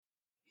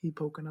he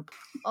poking up.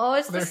 Oh,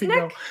 it's the There you snake.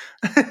 go.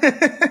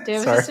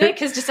 Davis Sorry. the Snake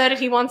has decided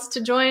he wants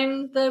to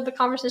join the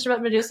conversation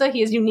about Medusa.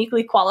 He is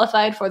uniquely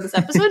qualified for this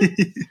episode.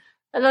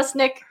 And the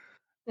Snake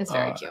is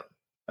very cute.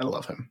 I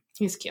love him.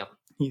 He's cute.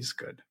 He's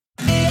good.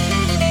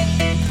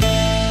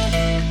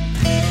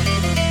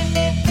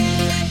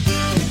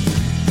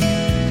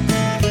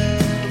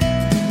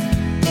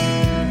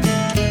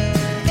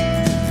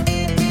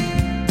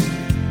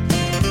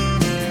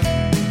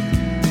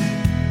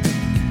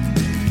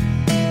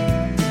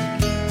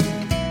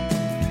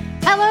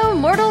 Hello,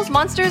 mortals,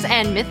 monsters,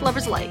 and myth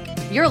lovers alike.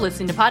 You're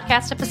listening to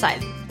Podcast of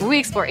Poseidon, where we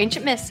explore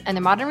ancient myths and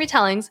their modern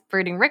retellings,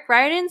 reading Rick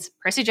Riordan's,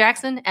 Percy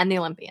Jackson, and the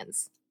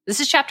Olympians. This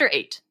is Chapter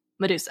 8,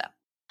 Medusa.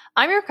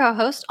 I'm your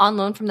co-host, on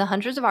loan from the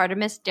Hunters of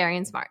Artemis,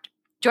 Darian Smart.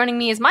 Joining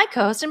me is my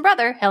co-host and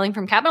brother, hailing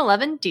from Cabin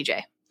 11,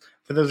 DJ.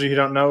 For those of you who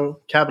don't know,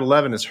 Cabin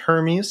 11 is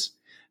Hermes.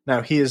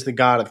 Now, he is the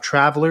god of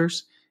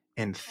travelers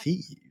and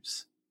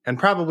thieves, and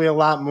probably a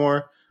lot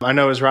more. I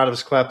know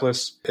Herodotus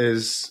Cleplis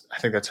is, I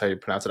think that's how you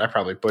pronounce it. I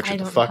probably butchered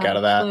the fuck out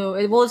of that.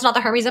 Well, it's not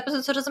the Hermes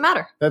episode, so it doesn't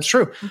matter. That's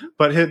true. Mm-hmm.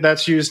 But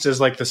that's used as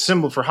like the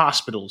symbol for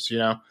hospitals, you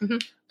know? Mm-hmm.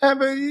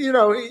 But, you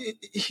know,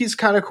 he's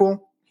kind of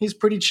cool. He's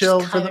pretty chill.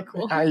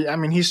 Cool. I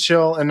mean, he's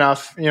chill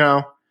enough, you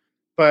know?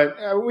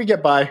 But we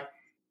get by.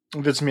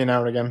 Visits me now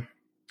and again.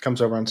 Comes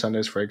over on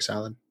Sundays for egg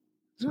salad.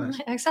 Nice.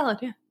 Egg salad,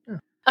 yeah.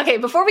 Okay,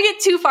 before we get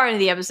too far into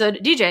the episode,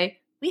 DJ,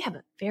 we have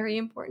a very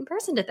important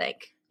person to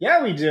thank.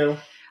 Yeah, we do.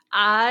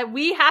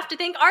 We have to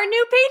thank our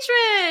new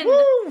patron.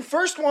 Woo!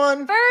 First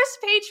one.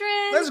 First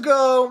patron. Let's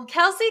go.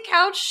 Kelsey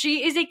Couch.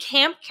 She is a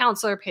camp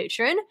counselor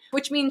patron,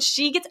 which means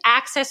she gets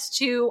access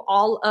to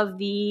all of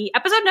the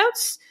episode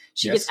notes.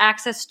 She gets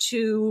access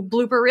to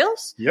blooper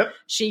reels. Yep.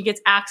 She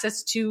gets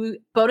access to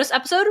bonus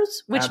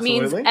episodes, which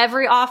means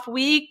every off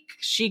week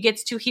she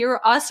gets to hear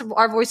us,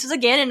 our voices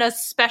again in a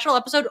special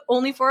episode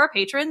only for our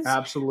patrons.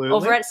 Absolutely.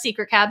 Over at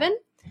Secret Cabin.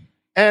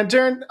 And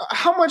Darren,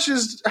 how much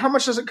does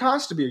it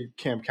cost to be a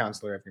camp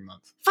counselor every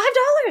month?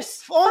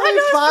 $5.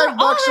 Only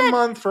 $5 a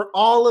month for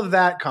all of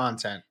that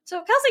content.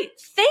 So Kelsey,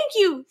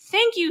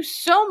 thank you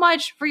so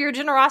much for your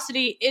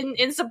generosity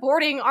in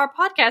supporting our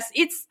podcast.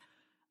 It's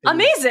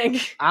amazing.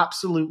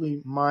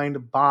 Absolutely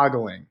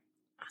mind-boggling.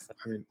 Awesome.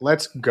 I mean,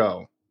 let's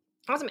go.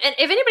 Awesome. And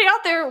if anybody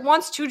out there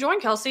wants to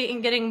join Kelsey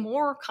in getting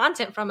more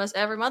content from us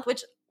every month,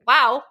 which,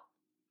 wow,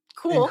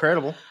 cool.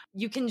 Incredible.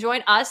 You can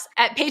join us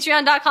at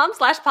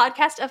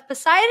patreon.com/podcast of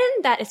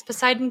Poseidon. That is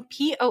Poseidon,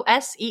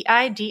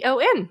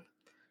 Poseidon.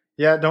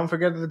 Yeah, don't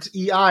forget that it's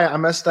EI. I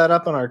messed that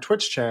up on our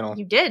Twitch channel.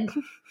 You did.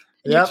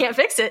 Yep. You can't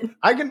fix it.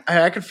 I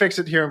can fix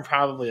it here in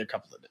probably a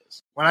couple of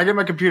days. When I get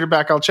my computer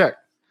back, I'll check.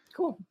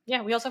 Cool.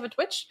 Yeah, we also have a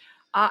Twitch.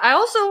 I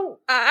also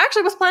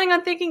actually was planning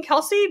on thanking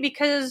Kelsey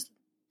because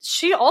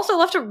she also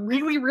left a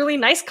really, really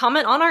nice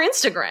comment on our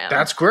Instagram.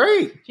 That's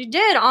great. She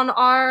did on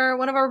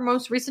one of our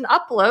most recent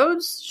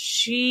uploads.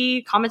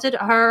 She commented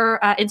her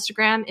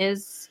Instagram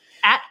is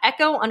at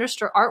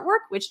echo_artwork,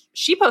 which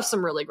she posts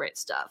some really great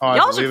stuff.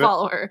 Y'all should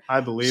follow her.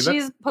 I believe it.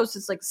 She's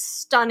posted like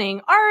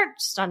stunning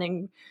art,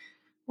 stunning.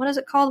 What is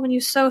it called when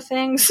you sew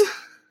things?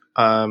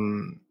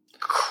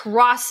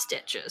 Cross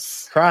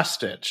stitches. Cross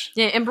stitch.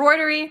 Yeah,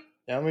 embroidery.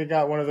 Yeah, we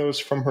got one of those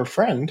from her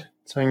friend.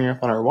 It's hanging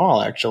up on our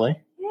wall, actually.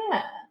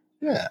 Yeah.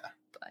 Yeah.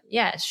 But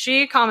yeah,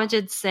 she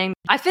commented saying,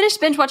 I finished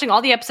binge watching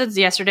all the episodes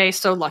yesterday,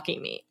 so lucky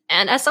me.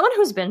 And as someone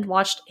who's binge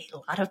watched a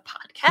lot of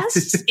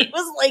podcasts, it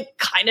was like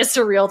kind of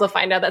surreal to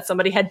find out that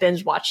somebody had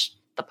binge watched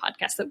the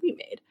podcast that we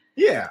made.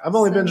 Yeah, I've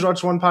only binge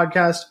watched one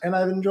podcast and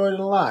I've enjoyed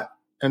it a lot.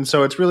 And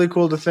so it's really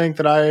cool to think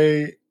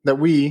that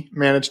we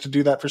managed to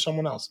do that for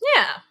someone else.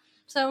 Yeah.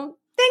 So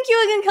thank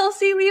you again,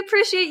 Kelsey. We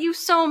appreciate you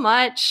so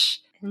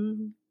much.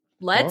 And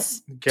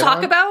let's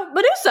talk about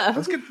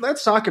Medusa.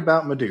 Let's talk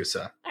about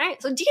Medusa. All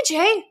right. So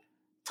DJ,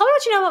 tell me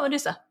what you know about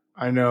Medusa.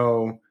 I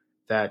know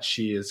that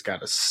she has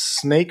got a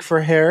snake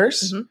for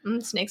hairs.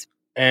 Snakes.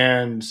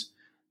 And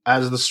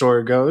as the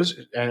story goes,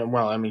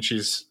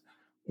 she's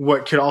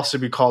what could also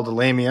be called a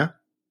lamia,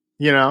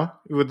 you know,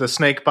 with the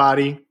snake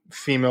body,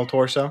 female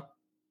torso.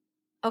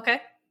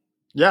 Okay.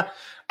 Yeah.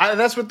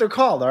 That's what they're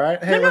called, all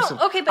right? Hey, listen.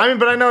 Okay,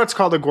 but I know it's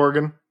called a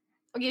gorgon.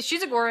 Okay,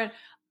 she's a gorgon.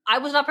 I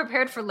was not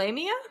prepared for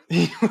lamia.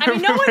 I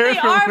know what they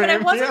are, but I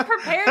wasn't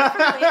prepared for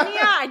lamia.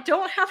 I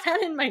don't have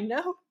that in my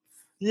notes.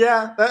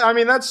 Yeah,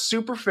 that's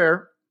super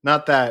fair.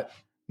 Not that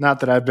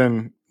I've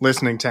been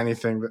listening to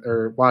anything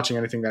or watching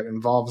anything that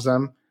involves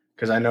them,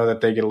 because I know that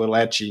they get a little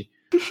etchy.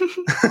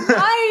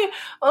 Why?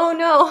 Oh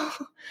no.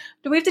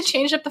 Do we have to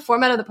change up the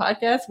format of the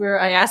podcast where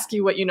I ask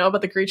you what you know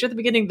about the creature at the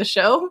beginning of the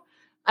show?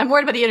 I'm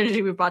worried about the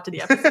energy we brought to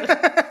the episode.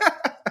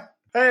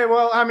 Hey.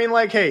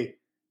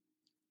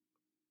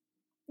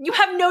 You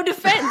have no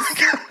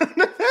defense.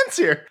 No defense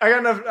here. I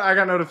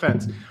got no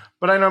defense.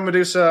 But I know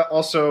Medusa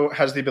also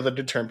has the ability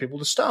to turn people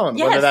to stone.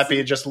 Yes. Whether that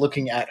be just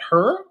looking at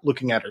her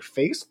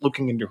face,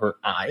 looking into her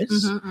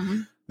eyes.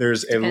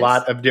 There's a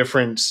lot of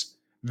different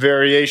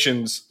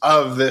variations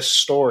of this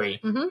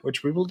story,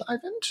 which we will dive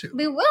into.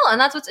 We will.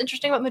 And that's what's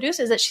interesting about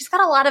Medusa is that she's got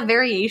a lot of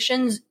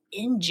variations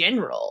in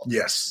general.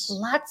 Yes.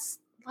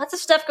 Lots of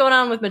stuff going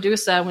on with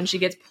Medusa when she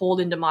gets pulled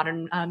into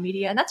modern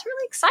media, and that's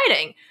really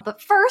exciting.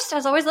 But first,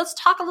 as always, let's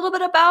talk a little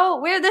bit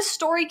about where this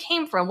story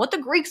came from, what the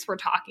Greeks were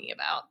talking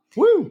about.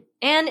 Woo!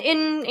 And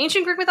in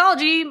ancient Greek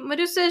mythology,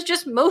 Medusa is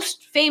just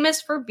most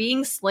famous for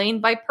being slain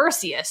by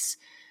Perseus,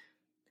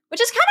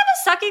 which is kind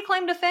of a sucky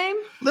claim to fame.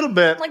 A little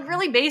bit. Like,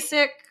 really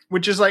basic.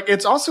 Which is, like,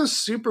 it's also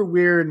super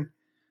weird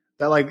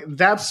that, like,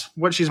 that's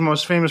what she's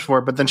most famous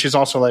for, but then she's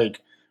also, like,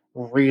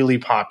 really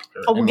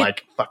popular in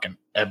like fucking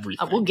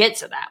everything. We'll get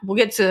to that. We'll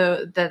get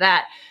to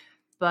that.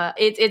 But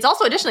it's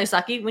also additionally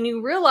sucky when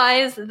you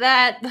realize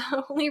that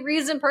the only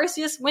reason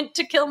Perseus went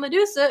to kill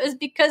Medusa is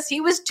because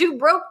he was too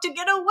broke to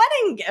get a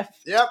wedding gift.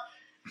 Yep.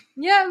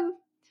 Yeah.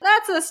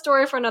 That's a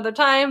story for another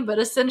time, but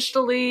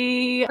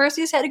essentially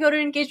Perseus had to go to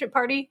an engagement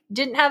party,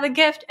 didn't have a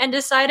gift, and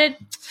decided,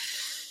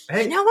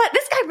 hey, you know what?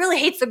 This guy really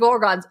hates the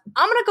Gorgons.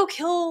 I'm going to go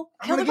kill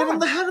I'm going to give him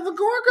the head of a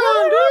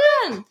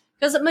Gorgon.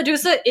 Because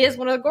Medusa is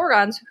one of the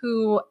Gorgons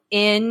who,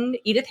 in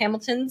Edith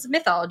Hamilton's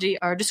mythology,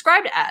 are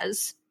described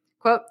as,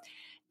 quote,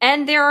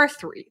 and there are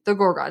 3, the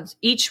Gorgons,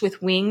 each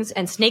with wings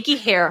and snaky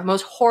hair,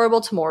 most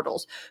horrible to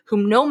mortals,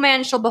 whom no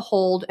man shall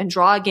behold and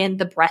draw again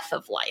the breath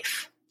of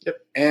life. Yep.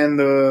 And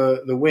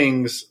the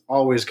wings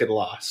always get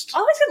lost.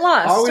 Always get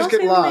lost. Always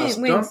get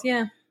lost. Wings,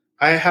 yeah.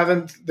 I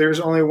haven't, there's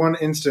only one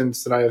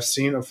instance that I have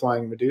seen of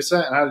flying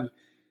Medusa, and I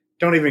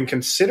don't even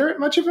consider it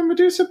much of a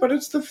Medusa, but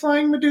it's the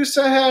flying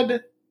Medusa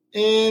head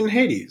in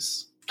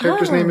Hades.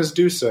 Character's name is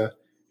Dusa.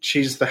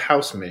 She's the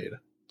housemaid.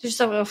 Just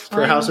a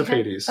for House of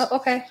Hades. Oh,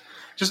 okay.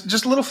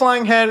 Just a little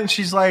flying head, and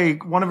she's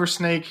like, one of her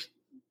snake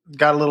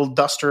got a little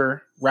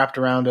duster wrapped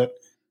around it.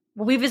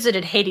 Well, we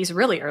visited Hades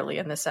really early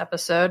in this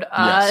episode.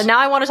 Yes. Now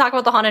I want to talk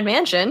about the Haunted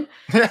Mansion.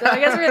 So I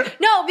guess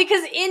no,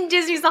 because in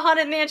Disney's The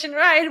Haunted Mansion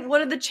ride,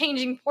 one of the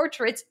changing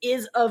portraits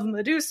is of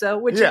Medusa,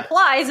 which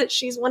implies that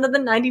she's one of the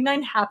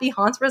 99 happy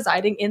haunts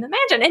residing in the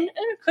mansion. And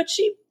could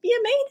she be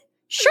a maid?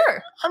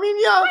 Sure. I mean,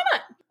 yeah. Why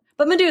not?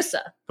 But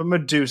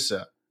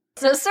Medusa.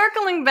 So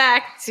circling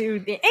back to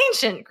the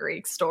ancient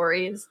Greek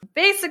stories,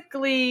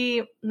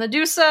 basically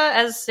Medusa,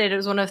 as stated,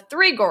 was one of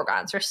 3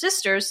 Gorgons. Her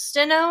sisters,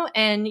 Steno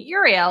and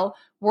Uriel,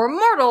 were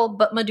mortal,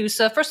 but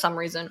Medusa, for some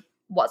reason,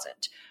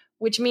 wasn't.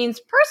 Which means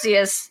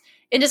Perseus,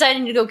 in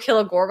deciding to go kill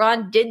a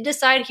Gorgon, did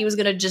decide he was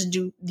going to just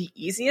do the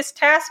easiest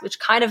task, which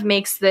kind of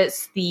makes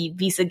this the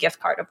Visa gift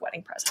card of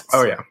wedding presents.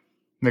 Oh, yeah.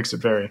 Makes it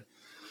very...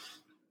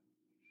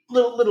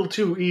 Little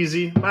too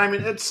easy. But I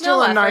mean, it's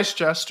still a nice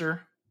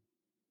gesture.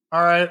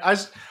 All right.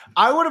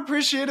 I would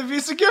appreciate a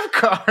Visa gift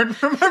card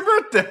for my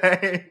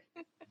birthday.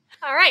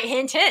 All right.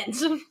 Hint,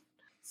 hint.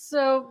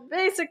 So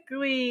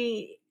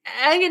basically...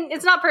 Again,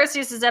 it's not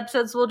Perseus'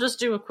 episode, so we'll just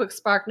do a quick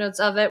spark notes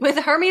of it. With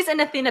Hermes and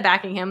Athena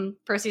backing him,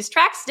 Perseus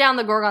tracks down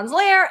the Gorgon's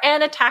lair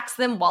and attacks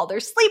them while they're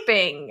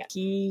sleeping.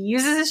 He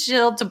uses his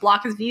shield to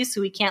block his view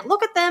so he can't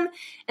look at them,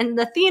 and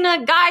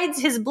Athena guides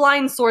his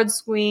blind sword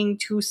swing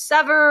to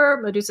sever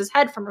Medusa's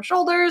head from her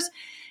shoulders,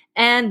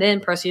 and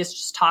then Perseus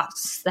just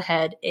tosses the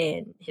head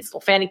in his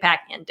little fanny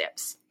pack and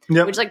dips.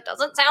 Yep. Which,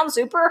 doesn't sound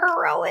super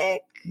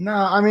heroic. No,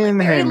 I mean,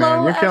 hey,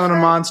 man, you're killing a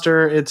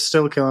monster. It's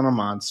still killing a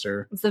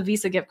monster. It's the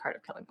Visa gift card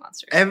of killing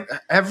monsters.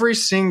 Every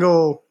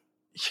single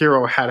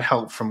hero had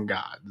help from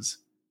gods.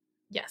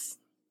 Yes.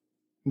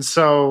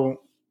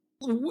 So,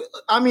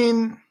 I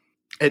mean,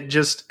 it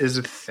just is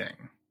a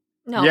thing.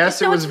 No,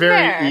 yes, it was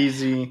very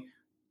easy,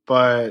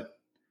 but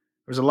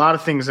there's a lot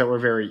of things that were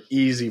very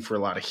easy for a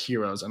lot of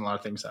heroes and a lot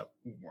of things that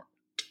weren't.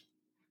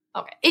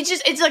 Okay. It's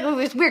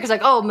weird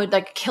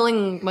because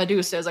killing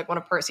Medusa is one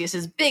of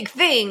Perseus's big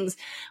things,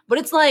 but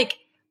it's I don't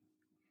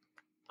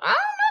know,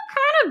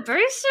 kind of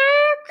basic.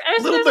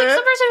 A little bit. There's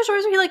some Perseus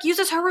stories where he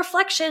uses her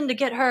reflection to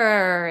get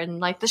her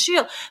and the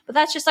shield, but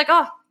that's just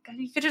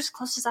you could just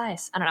close his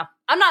eyes. I don't know.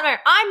 I'm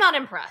not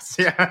impressed.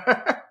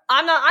 Yeah.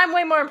 I'm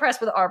way more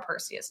impressed with our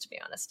Perseus, to be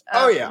honest.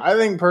 Oh yeah, I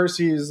think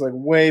Percy is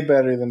way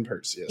better than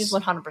Perseus. He's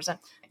 100%.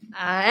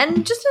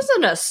 And just as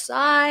an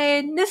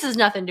aside, this has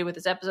nothing to do with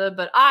this episode,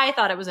 but I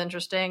thought it was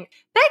interesting.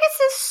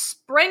 Pegasus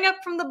sprang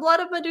up from the blood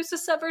of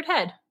Medusa's severed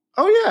head.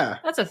 Oh yeah,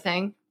 that's a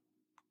thing.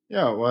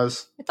 Yeah, it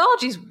was.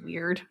 Mythology's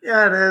weird.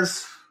 Yeah, it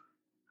is.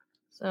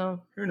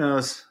 So who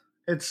knows?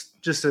 It's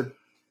just a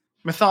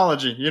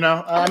mythology, a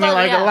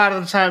lot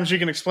of the times you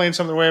can explain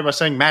something away by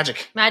saying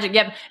magic. Magic,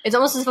 yep. It's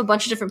almost as if a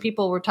bunch of different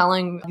people were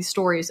telling these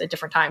stories at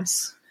different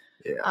times.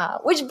 Yeah.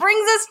 Which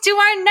brings us to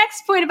our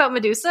next point about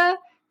Medusa,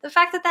 the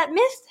fact that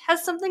myth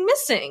has something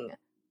missing.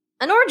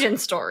 An origin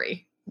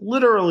story.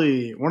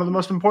 Literally, one of the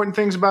most important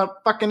things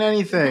about fucking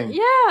anything.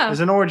 Yeah.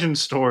 Is an origin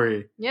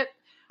story. Yep.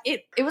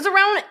 It was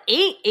around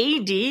 8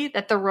 AD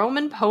that the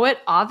Roman poet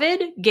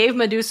Ovid gave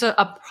Medusa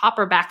a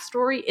proper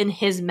backstory in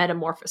his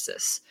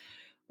Metamorphosis.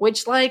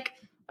 Which,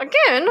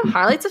 again,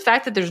 highlights the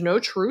fact that there's no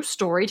true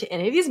story to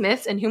any of these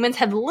myths, and humans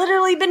have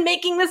literally been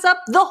making this up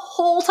the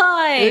whole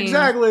time.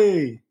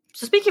 Exactly.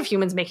 So speaking of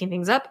humans making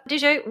things up,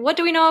 DJ, what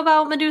do we know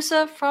about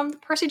Medusa from the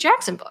Percy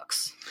Jackson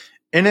books?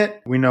 In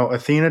it, we know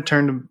Athena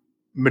turned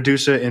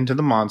Medusa into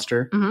the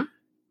monster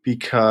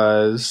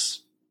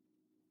because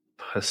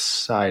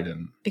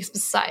Poseidon. Because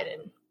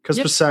Poseidon.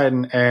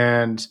 Poseidon,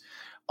 and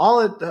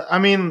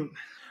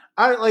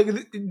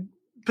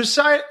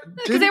Poseidon.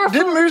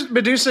 Didn't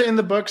Medusa in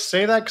the book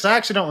say that? Because I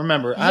actually don't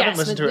remember. I haven't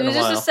listened to it in a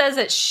while. Medusa says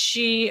that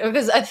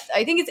because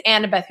I think it's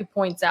Annabeth who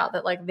points out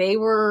that like they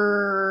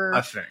were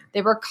a thing.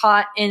 They were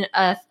caught in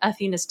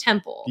Athena's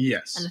temple.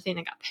 Yes, and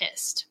Athena got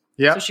pissed.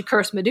 Yeah, so she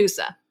cursed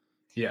Medusa.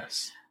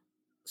 Yes.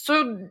 So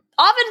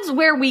Ovid's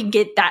where we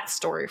get that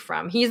story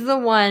from. He's the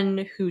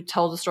one who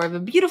told the story of a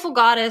beautiful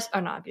goddess, or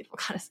not a beautiful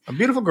goddess, a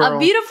beautiful girl, a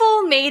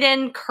beautiful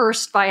maiden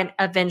cursed by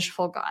a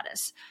vengeful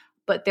goddess.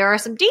 But there are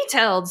some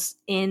details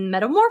in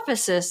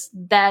Metamorphosis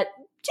that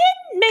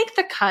didn't make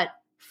the cut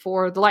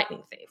for the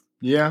Lightning Thief.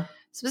 Yeah.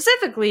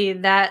 Specifically,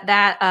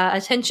 that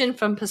attention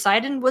from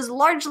Poseidon was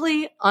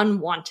largely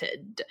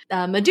unwanted.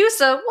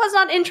 Medusa was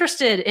not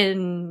interested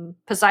in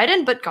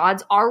Poseidon, but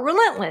gods are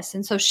relentless,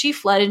 and so she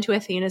fled into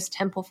Athena's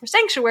temple for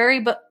sanctuary,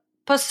 but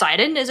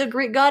Poseidon is a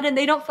Greek god and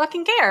they don't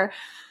fucking care.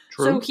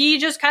 True. So he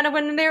just kind of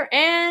went in there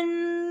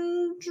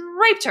and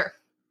raped her.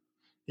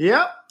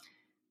 Yep.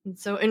 And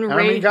so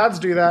enraged. Gods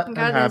do that.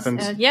 That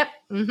happens. Yep.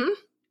 Mm-hmm.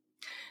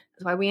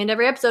 That's why we end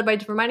every episode by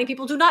reminding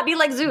people to not be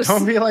like Zeus.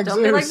 Don't be like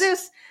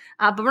Zeus.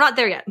 But we're not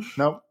there yet.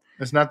 Nope.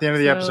 It's not the end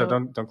of the episode.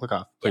 Don't click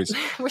off, please.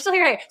 Yeah. We're still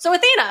here. So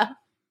Athena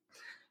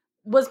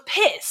was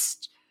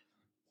pissed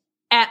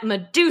at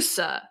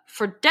Medusa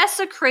for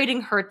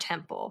desecrating her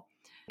temple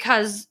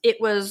because it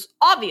was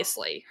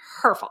obviously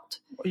her fault.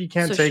 Well, you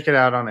can't take it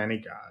out on any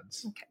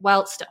gods. Okay.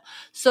 Well, still.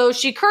 So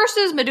she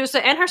curses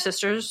Medusa and her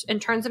sisters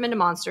and turns them into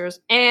monsters.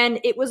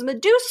 And it was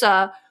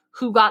Medusa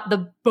who got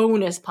the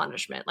bonus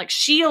punishment. Like,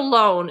 she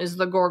alone is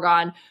the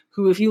Gorgon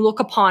who, if you look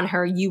upon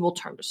her, you will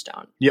turn to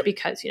stone. Yep.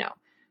 Because,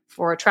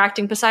 for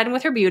attracting Poseidon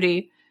with her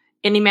beauty,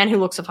 any man who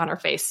looks upon her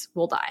face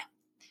will die.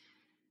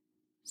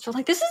 So,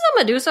 this is a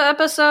Medusa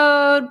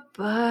episode,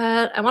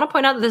 but I want to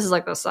point out that this is,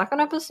 the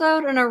second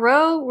episode in a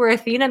row where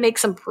Athena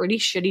makes some pretty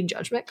shitty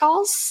judgment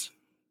calls.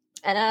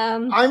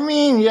 And,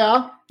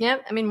 yeah. Yeah,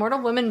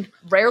 mortal women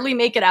rarely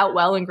make it out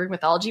well in Greek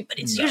mythology, but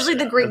it's usually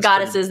the Greek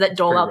goddesses that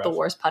dole out the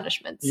worst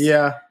punishments.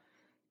 Yeah.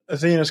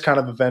 Athena's kind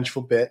of a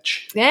vengeful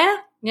bitch. Yeah.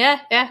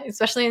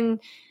 Especially in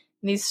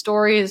these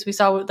stories we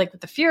saw with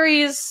the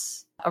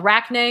Furies,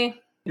 Arachne.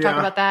 We talked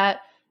about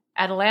that.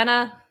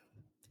 Atalanta.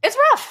 It's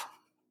rough.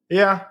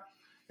 Yeah,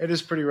 it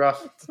is pretty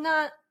rough. It's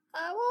not.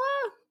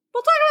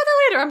 We'll talk about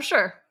that later, I'm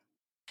sure.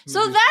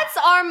 So that's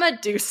our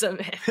Medusa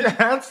myth.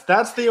 Yeah,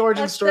 that's the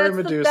origin story of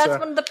Medusa. That's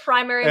one of the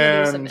primary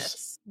Medusa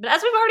myths. But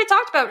as we've already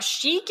talked about,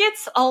 she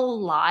gets a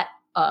lot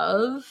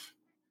of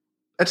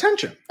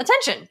attention.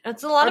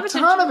 It's a lot of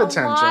attention. A ton of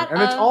attention,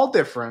 and it's all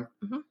different.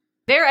 Mm-hmm.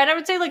 And I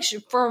would say,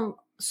 from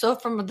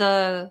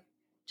the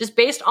just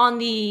based on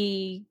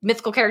the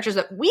mythical characters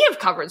that we have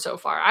covered so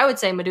far, I would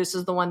say Medusa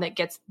is the one that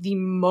gets the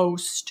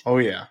most. Oh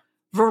yeah.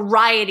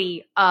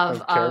 Variety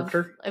of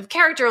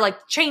character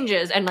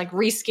changes and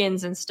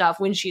reskins and stuff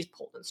when she's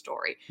pulled in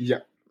story. Yeah.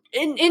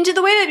 Into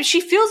the way that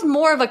she feels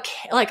more of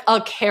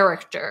a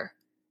character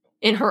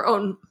in her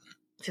own,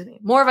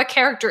 more of a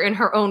character in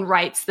her own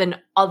rights than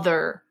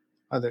other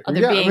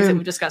beings that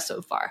we've discussed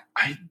so far.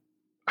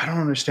 I don't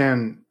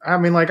understand.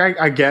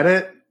 I get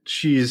it.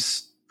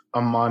 She's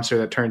a monster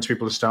that turns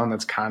people to stone.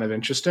 That's kind of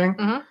interesting.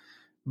 Mm-hmm.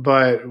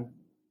 But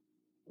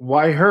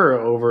why her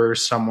over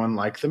someone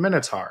like the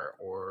Minotaur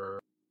or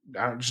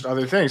just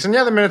other things? And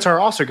yeah, the Minotaur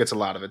also gets a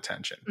lot of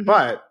attention, mm-hmm.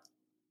 but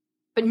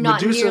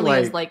not Medusa,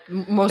 nearly as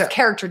most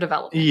character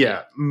development.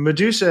 Yeah,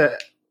 Medusa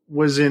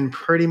was in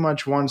pretty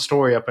much one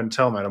story up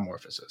until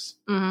Metamorphosis.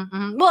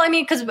 Mm-hmm. Well,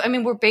 because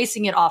we're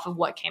basing it off of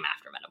what came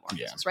after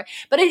Metamorphosis, right?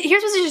 But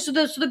here's what's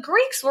interesting. So the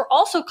Greeks were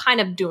also kind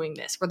of doing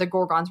this, where the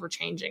Gorgons were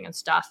changing and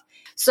stuff.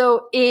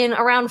 So in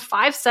around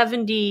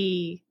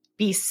 570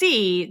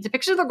 BC,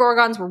 depictions of the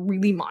Gorgons were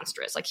really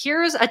monstrous.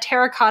 Here's a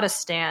terracotta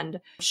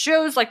stand,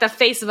 shows the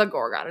face of a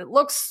Gorgon. It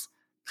looks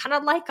kind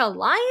of like a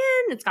lion.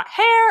 It's got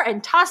hair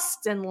and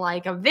tusks and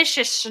a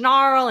vicious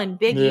snarl and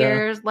big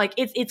ears.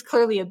 It's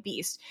clearly a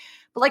beast.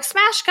 But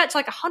smash cut to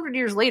 100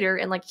 years later,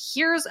 and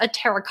here's a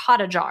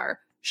terracotta jar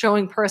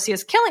showing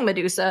Perseus killing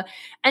Medusa,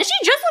 and she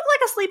just looked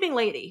like a sleeping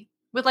lady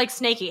with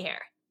snaky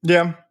hair.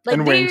 Yeah,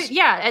 and wings.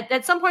 Yeah,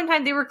 at some point in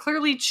time, they were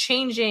clearly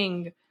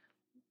changing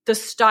the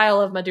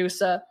style of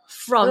Medusa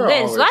from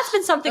this. So that's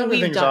been something we've done.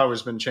 Everything's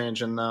always been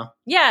changing, though.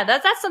 Yeah,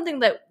 that's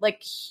something that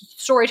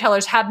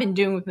storytellers have been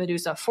doing with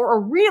Medusa for a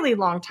really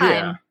long time.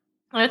 Yeah.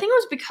 And I think it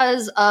was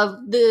because of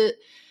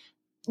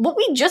what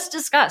we just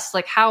discussed,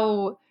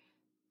 how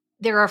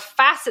there are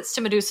facets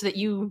to Medusa that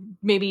you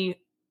maybe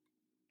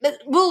that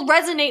will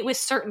resonate with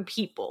certain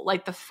people.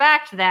 The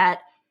fact that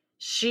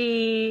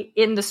she,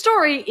 in the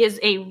story,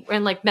 in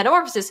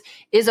Metamorphosis,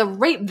 is a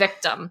rape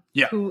victim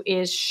who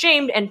is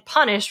shamed and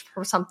punished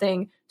for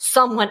something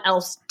someone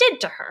else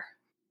did to her.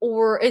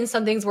 Or in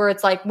some things where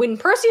it's when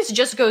Perseus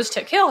just goes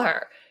to kill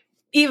her,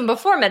 even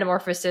before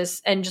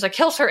Metamorphosis, and just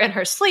kills her in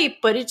her sleep,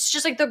 but it's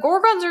just the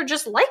Gorgons are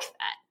just like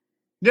that.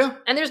 Yeah.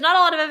 And there's not a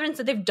lot of evidence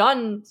that they've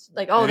done,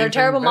 they're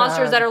terrible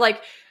monsters that are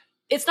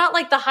it's not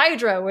like the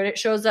Hydra when it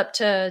shows up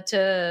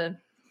to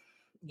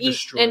eat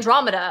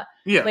Andromeda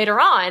later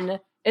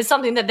on. Is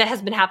something that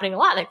has been happening a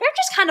lot. They're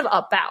just kind of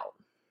about.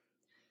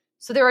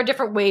 So there are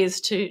different ways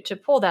to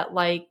pull that.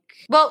 Like,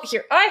 well,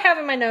 here I have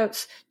in my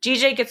notes,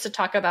 GJ gets to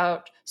talk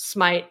about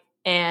Smite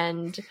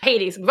and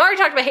Hades. We've already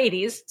talked about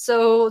Hades,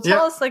 so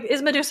tell us, like,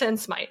 is Medusa in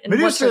Smite?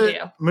 And what's her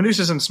deal?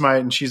 Medusa's in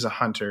Smite, and she's a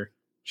hunter.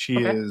 She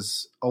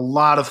is a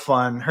lot of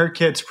fun. Her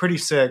kit's pretty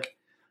sick.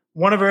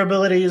 One of her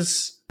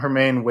abilities, her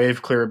main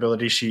wave clear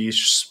ability, she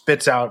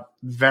spits out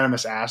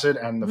venomous acid,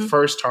 and the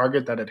first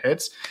target that it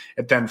hits,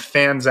 it then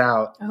fans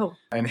out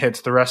and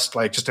hits the rest,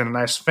 like, just in a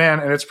nice fan,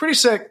 and it's pretty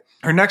sick.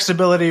 Her next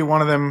ability,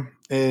 one of them,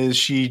 is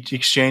she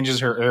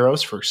exchanges her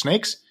arrows for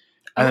snakes,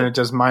 and then it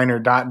does minor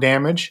dot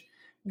damage.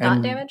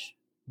 Damage?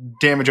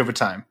 Damage over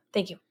time.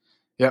 Thank you.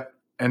 Yep.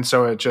 And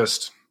so it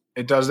does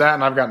that,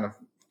 and I've gotten a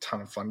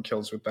ton of fun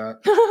kills with that.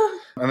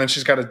 And then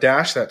she's got a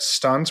dash that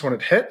stuns when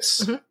it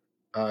hits.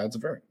 It's a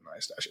very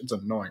nice dash. It's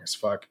annoying as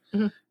fuck.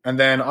 And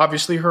then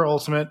obviously her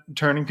ultimate,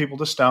 turning people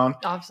to stone.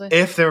 Obviously.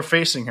 If they're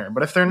facing her.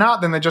 But if they're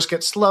not, then they just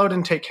get slowed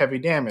and take heavy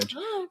damage.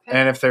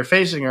 And if they're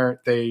facing her,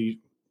 they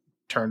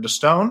turn to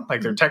stone,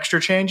 like their texture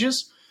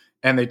changes,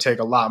 and they take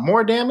a lot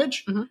more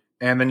damage.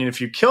 And then if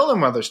you kill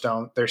them while they're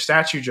stone, their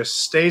statue just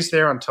stays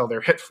there until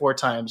they're hit 4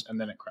 times, and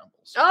then it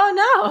crumbles.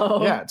 Oh,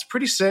 no. Yeah, it's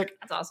pretty sick.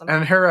 That's awesome.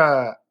 And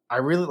her, I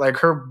really like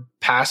her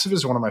passive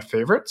is one of my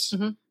favorites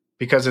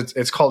because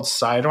it's called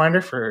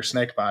Sidewinder for her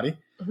snake body.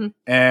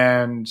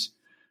 And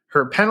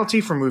her penalty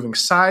for moving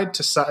side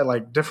to side,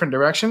 like different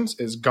directions,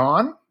 is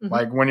gone.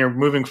 Like when you're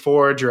moving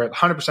forward, you're at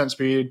 100%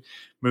 speed.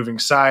 Moving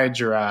sides,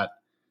 you're at,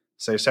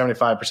 say,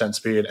 75%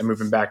 speed, and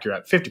moving back, you're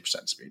at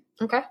 50% speed.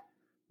 Okay.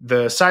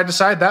 The side to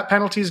side, that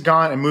penalty is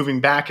gone, and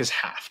moving back is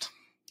halved.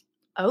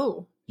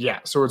 Oh. Yeah,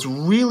 so it's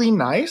really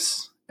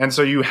nice. And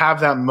so you have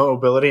that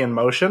mobility and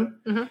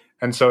motion.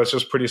 And so it's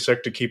just pretty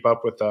sick to keep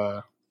up with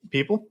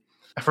people.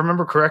 If I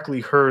remember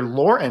correctly, her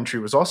lore entry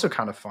was also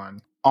kind of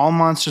fun. All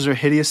monsters are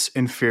hideous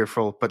and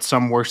fearful, but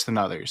some worse than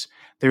others.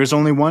 There is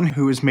only one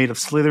who is made of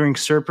slithering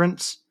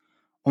serpents,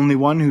 only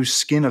one whose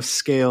skin of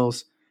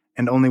scales,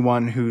 and only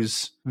one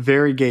whose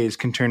very gaze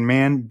can turn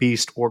man,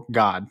 beast, or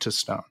god to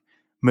stone.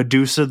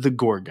 Medusa the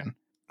Gorgon.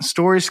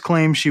 Stories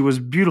claim she was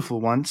beautiful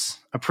once,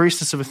 a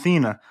priestess of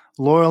Athena,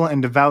 loyal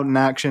and devout in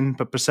action,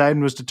 but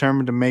Poseidon was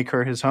determined to make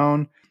her his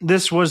own.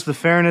 This was the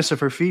fairness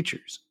of her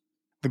features,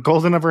 the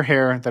golden of her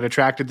hair that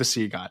attracted the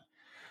sea god.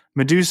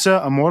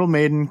 Medusa, a mortal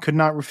maiden, could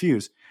not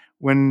refuse.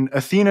 When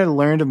Athena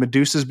learned of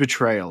Medusa's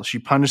betrayal, she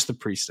punished the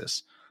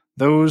priestess.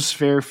 Those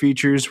fair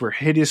features were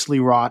hideously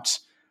wrought.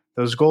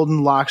 Those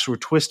golden locks were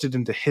twisted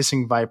into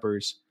hissing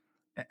vipers.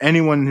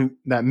 Anyone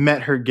that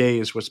met her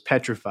gaze was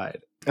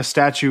petrified, a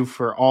statue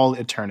for all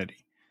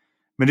eternity.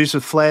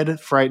 Medusa fled,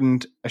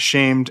 frightened,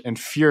 ashamed, and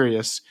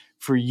furious.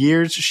 For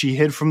years she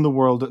hid from the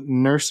world,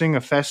 nursing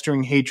a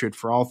festering hatred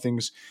for all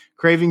things,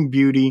 craving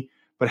beauty,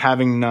 but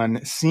having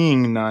none,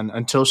 seeing none,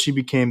 until she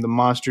became the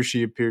monster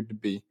she appeared to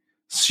be.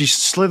 She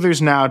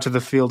slithers now to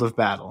the field of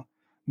battle.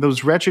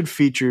 Those wretched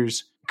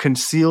features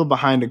conceal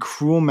behind a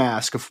cruel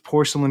mask of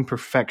porcelain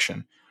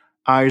perfection,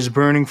 eyes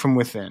burning from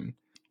within.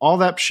 All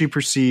that she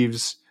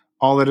perceives,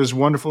 all that is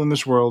wonderful in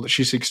this world,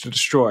 she seeks to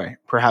destroy.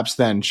 Perhaps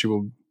then she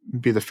will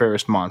be the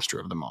fairest monster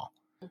of them all.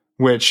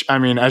 Which, I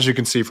mean, as you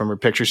can see from her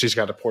picture, she's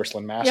got a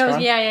porcelain mask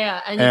on.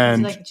 Yeah.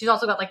 And like, she's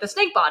also got like the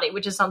snake body,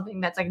 which is something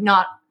that's like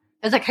not.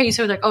 It's like how you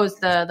said, like, it's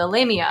the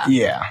Lamia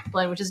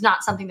blend, which is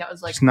not something that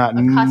was like it's not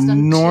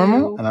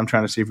normal. And I'm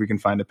trying to see if we can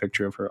find a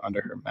picture of her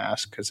under her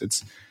mask because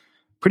it's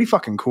pretty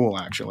fucking cool,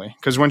 actually.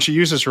 Because when she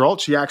uses her ult,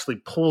 she actually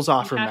pulls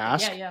off her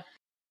mask. Yeah.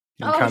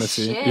 You can kind of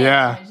see.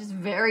 Yeah. It's just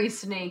very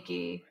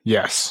snaky.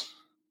 Yes.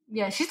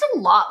 Yeah, she's a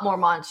lot more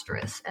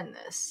monstrous in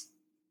this.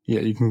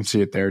 Yeah, you can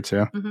see it there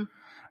too.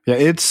 Yeah,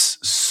 it's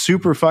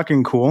super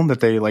fucking cool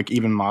that they like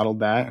even modeled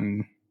that,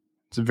 and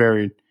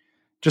it's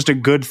just a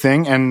good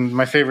thing. And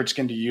my favorite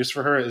skin to use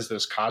for her is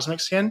this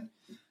cosmic skin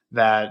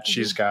that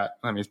she's got.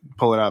 Let me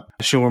pull it up.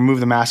 She'll remove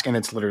the mask, and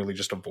it's literally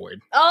just a void.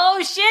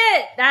 Oh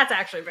shit, that's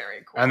actually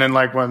very cool. And then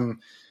like when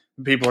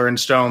people are in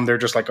stone, they're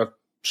just like a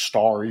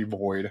starry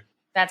void.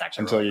 That's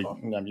actually really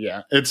cool.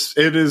 Yeah,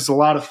 it is a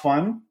lot of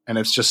fun, and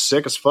it's just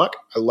sick as fuck.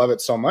 I love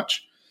it so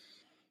much.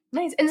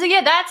 Nice. And so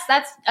yeah,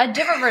 that's a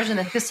different version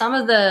because some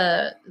of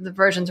the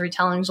versions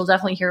retellings you'll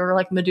definitely hear where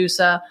like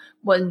Medusa,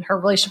 when her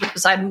relationship with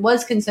Poseidon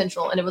was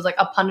consensual, and it was like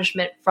a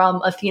punishment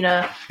from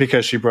Athena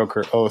because she broke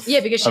her oath. Yeah,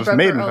 because she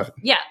broke her oath.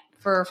 Yeah,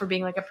 for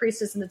being like a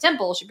priestess in the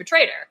temple, she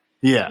betrayed her.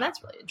 Yeah, and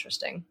that's really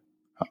interesting.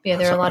 Yeah,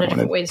 there are a lot of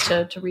different ways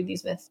to read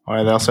these myths. Oh,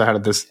 yeah, they also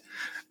had this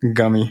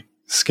gummy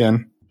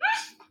skin.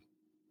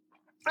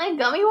 Like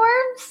gummy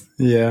worms?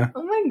 Yeah.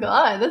 Oh my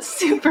god, that's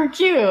super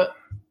cute.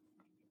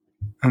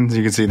 And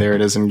you can see there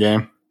it is in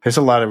game. There's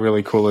a lot of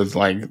really cool,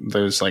 like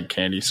those like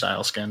candy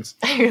style skins.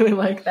 I really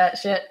like that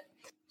shit.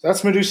 So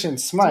that's Medusa in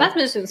Smite. So that's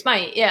Medusa in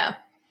Smite, yeah.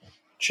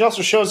 She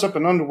also shows up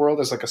in Underworld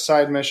as like a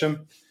side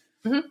mission.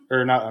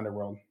 Or not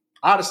Underworld.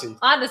 Odyssey.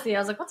 I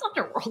was like, what's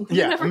Underworld?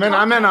 Yeah,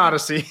 I meant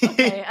Odyssey.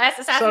 Okay,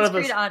 Assassin's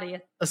Creed Odyssey.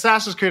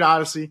 Assassin's Creed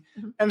Odyssey.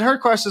 And her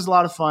quest is a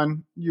lot of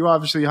fun. You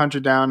obviously hunt her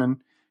down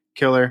and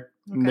kill her.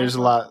 Okay. And there's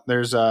a lot.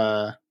 There's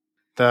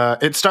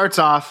it starts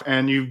off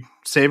and you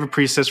save a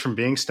priestess from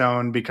being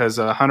stoned because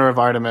a hunter of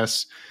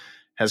Artemis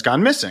has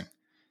gone missing.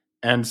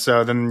 And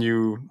so then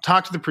you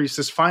talk to the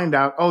priestess, find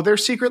out, they're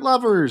secret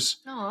lovers.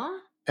 Aww.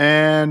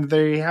 And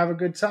they have a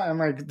good time.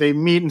 Like, they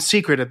meet in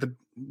secret at the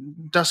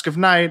dusk of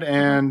night,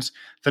 and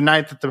the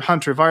night that the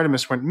hunter of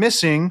Artemis went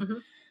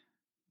missing,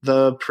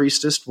 the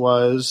priestess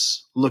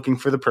was looking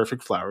for the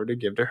perfect flower to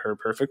give to her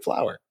perfect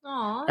flower.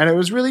 Aww. And it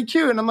was really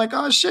cute. And I'm like,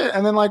 oh, shit.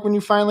 And then, like, when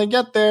you finally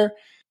get there,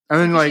 and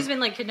then, like... She's been,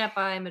 like, kidnapped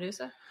by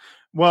Medusa?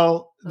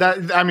 Well,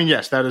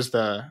 yes, that is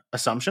the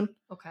assumption.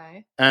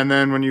 Okay. And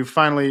then when you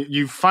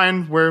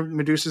find where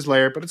Medusa's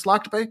lair, but it's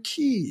locked by a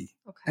key.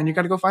 Okay. And you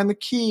got to go find the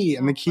key.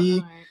 And the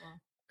key...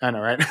 I know,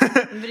 right?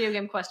 Video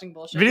game questing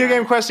bullshit.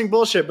 Game questing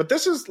bullshit. But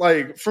this is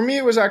like, for me,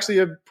 it was actually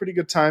a pretty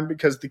good time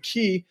because the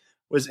key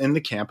was in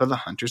the camp of the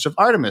Hunters of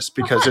Artemis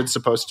because it's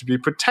supposed to be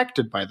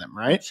protected by them,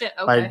 right? Shit,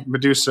 okay. By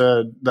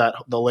Medusa,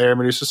 the lair of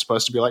Medusa is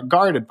supposed to be like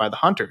guarded by the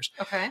Hunters.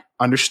 Okay.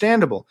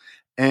 Understandable.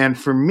 And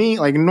for me,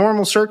 like in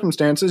normal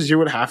circumstances, you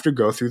would have to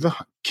go through the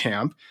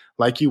camp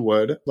like you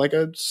would like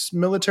a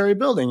military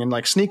building and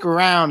like sneak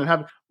around and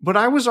have. But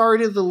I was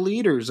already the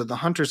leaders of the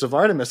Hunters of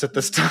Artemis at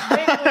this time.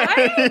 Wait, what?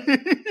 I didn't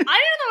know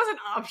that was an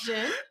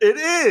option. It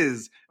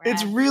is. Rad.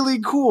 It's really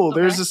cool.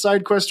 Okay. There's a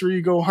side quest where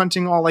you go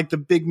hunting all like the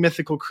big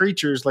mythical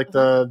creatures, like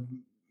the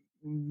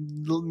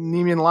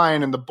Nemean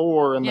lion and the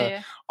boar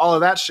and all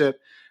of that shit.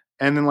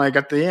 And then like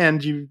at the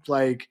end, you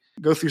like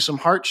go through some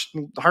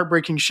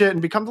heartbreaking shit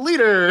and become the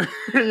leader.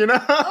 You know,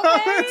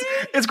 okay.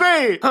 it's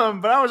great.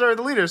 But I was already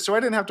the leader, so I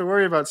didn't have to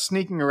worry about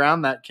sneaking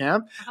around that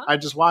camp. I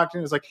just walked in.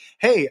 And was like,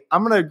 "Hey,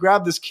 I'm gonna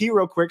grab this key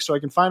real quick so I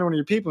can find one of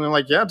your people." And they're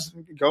like, "Yeah, just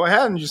go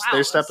ahead." And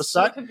they step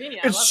aside. So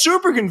it's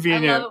super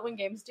convenient. I love it when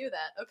games do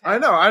that. Okay, I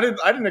know. I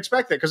didn't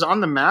expect that because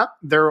on the map,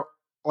 they're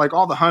like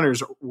all the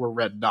hunters were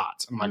red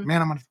dots. I'm like,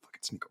 man, I'm gonna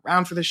fucking sneak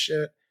around for this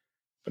shit.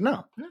 But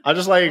no, I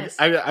just like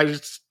I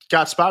just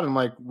got spotted. I'm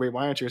like, wait,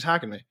 why aren't you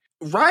attacking me?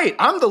 Right,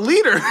 I'm the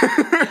leader.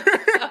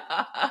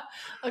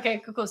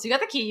 Okay, cool. So you got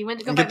the key. You went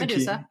to go fight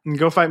Medusa. And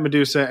go fight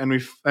Medusa,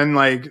 and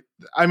like,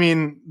 I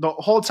mean, the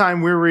whole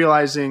time we're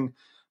realizing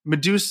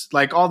Medusa,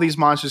 like all these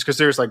monsters, because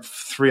there's like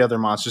 3 other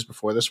monsters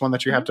before this one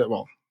that you have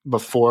to,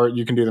 before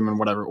you can do them in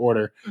whatever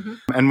order.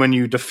 And when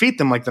you defeat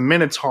them, like the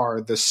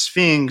Minotaur, the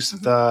Sphinx,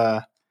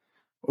 what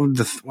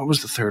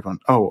was the third one?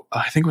 Oh,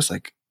 I think it was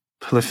like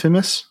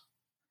Polyphemus.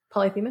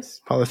 I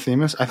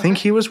think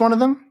he was one of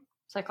them.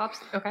 Cyclops.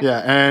 Okay. Yeah,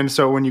 and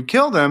so when you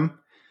kill them,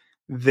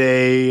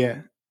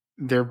 they're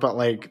but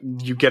like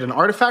you get an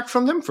artifact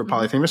from them. For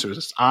Polyphemus, it was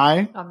his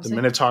eye. Obviously. The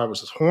Minotaur was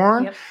his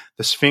horn. Yep.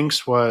 The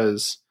Sphinx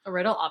was a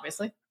riddle,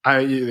 obviously.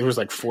 It was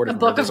like 4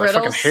 different book riddles. Of riddles.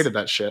 I fucking hated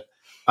that shit.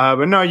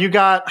 But no, you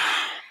got.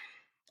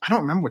 I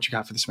don't remember what you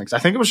got for the Sphinx. I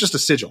think it was just a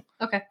sigil.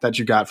 Okay. That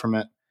you got from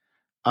it.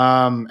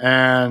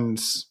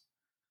 And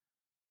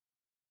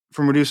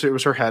for Medusa, it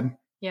was her head.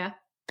 Yeah.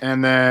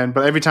 And then,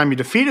 but every time you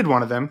defeated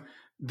one of them,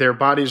 their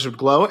bodies would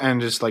glow and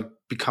just like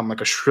become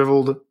like a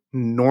shriveled,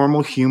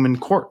 normal human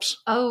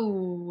corpse.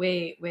 Oh,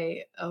 wait.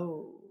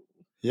 Oh.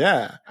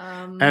 Yeah.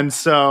 And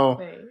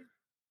so,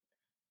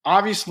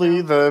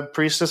 obviously, the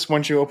priestess,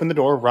 once you open the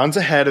door, runs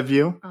ahead of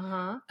you.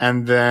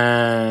 And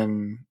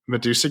then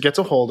Medusa gets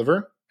a hold of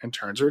her and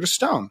turns her to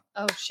stone.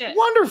 Oh, shit.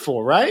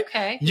 Wonderful, right?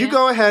 Okay. You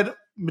go ahead.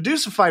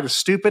 Medusa fight was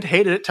stupid,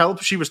 hated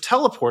it. She was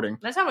teleporting.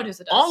 That's how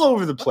Medusa does. All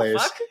over the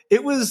place.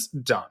 It was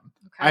dumb.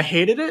 Okay. I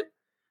hated it.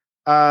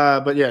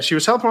 But yeah, she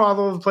was teleporting all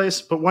over the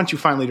place. But once you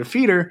finally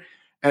defeat her,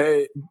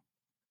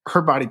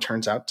 her body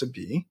turns out to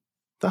be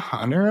the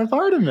Hunter of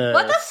Artemis.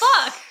 What the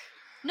fuck?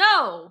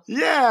 No.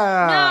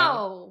 Yeah.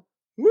 No.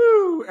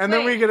 Woo. And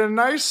then we get a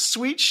nice,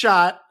 sweet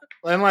shot.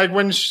 And like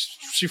when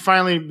she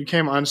finally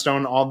became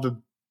unstone, all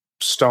the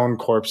stone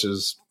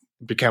corpses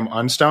became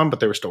unstone, but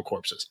they were still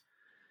corpses.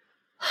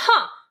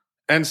 Huh.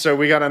 And so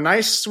we got a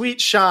nice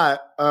sweet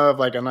shot of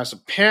like a nice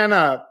pan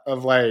up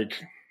of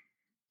like,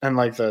 and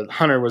like the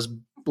hunter was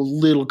a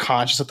little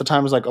conscious at the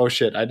time, was like, oh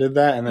shit, I did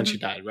that. And then she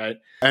died, right?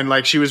 And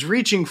like she was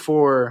reaching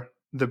for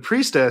the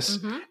priestess,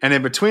 and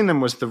in between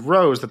them was the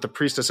rose that the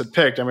priestess had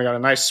picked, and we got a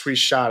nice sweet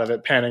shot of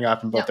it panning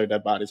up and both their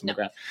dead bodies in the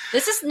ground.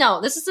 This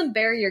is some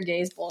bury your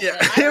gaze bullshit.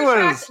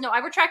 Yeah, I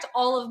retract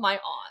all of my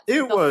odds.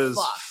 It was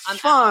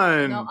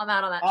fun. I'm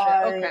out on that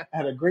shit. Okay. I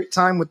had a great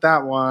time with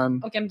that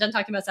one. Okay, I'm done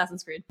talking about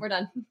Assassin's Creed. We're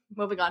done.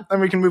 Moving on.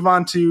 Then we can move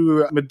on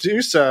to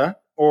Medusa,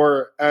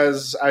 or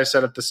as I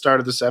said at the start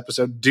of this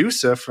episode,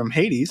 Dusa from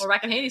Hades. We're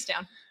back in Hades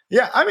Town.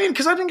 Yeah, I mean,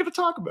 because I didn't get to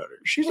talk about her.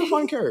 She's a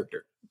fun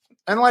character.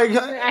 And like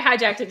I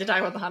hijacked it to talk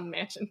about the Haunted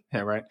Mansion. Yeah,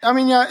 right. I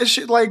mean, yeah,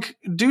 like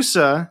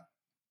Dusa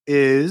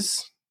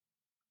is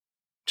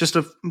just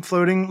a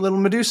floating little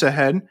Medusa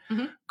head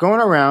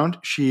going around.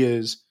 She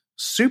is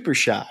super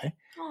shy.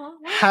 Aww,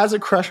 has a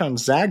crush on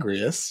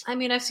Zagreus. I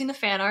mean, I've seen the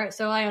fan art,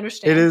 so I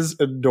understand. It is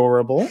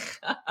adorable.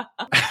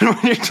 And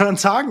when you're done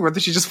talking with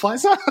her, she just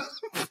flies off.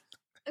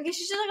 Okay,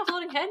 she's just like a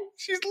floating head?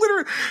 She's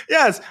literally,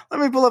 yes. Let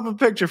me pull up a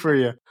picture for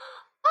you.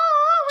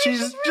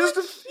 She's just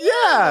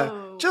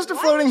a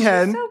floating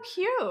head. So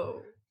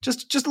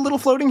cute. Just a little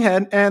floating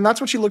head, and that's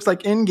what she looks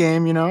like in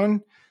game, you know,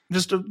 and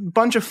just a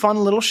bunch of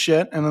fun little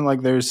shit. And then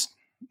like there's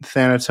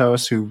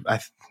Thanatos, who I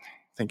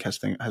think has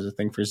a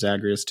thing for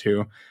Zagreus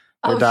too.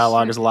 Their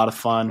dialogue is a lot of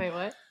fun. Wait,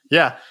 what?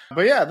 Yeah.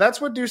 But yeah, that's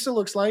what Dusa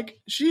looks like.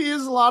 She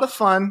is a lot of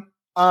fun.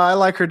 I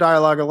like her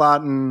dialogue a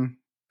lot, and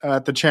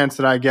the chance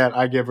that I get,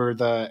 I give her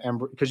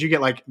because you get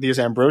like these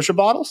ambrosia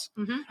bottles,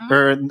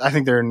 or I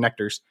think they're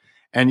nectars,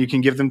 and you can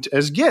give them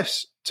as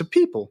gifts to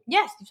people.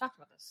 Yes, you talked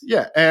about this.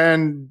 Yeah,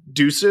 and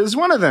Dusa is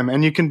one of them,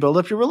 and you can build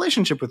up your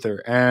relationship with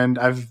her. And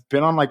I've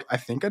been on I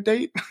think a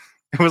date.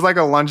 It was like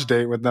a lunch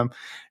date with them.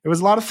 It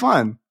was a lot of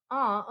fun.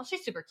 Oh, well,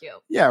 she's super cute.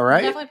 Yeah,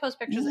 right? Definitely post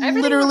pictures.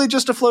 Literally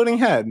just a floating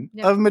head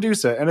of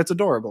Medusa, and it's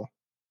adorable.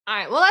 All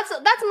right, well,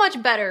 that's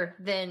much better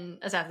than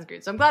Assassin's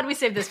Creed, so I'm glad we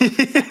saved this one.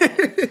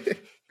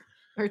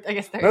 Or I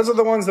guess those are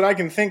the ones that I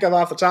can think of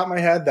off the top of my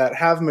head that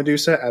have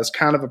Medusa as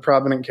kind of a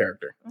prominent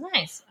character.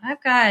 Nice.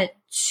 I've got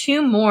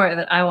 2 more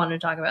that I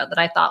wanted to talk about that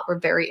I thought were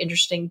very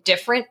interesting,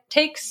 different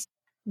takes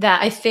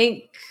that I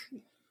think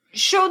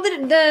show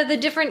the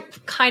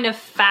different kind of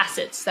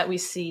facets that we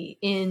see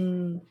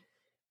in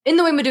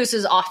the way Medusa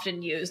is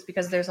often used,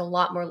 because there's a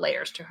lot more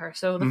layers to her.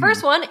 So the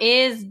first one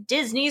is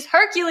Disney's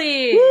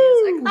Hercules,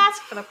 a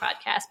classic for the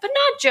podcast, but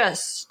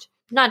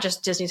not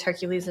just Disney's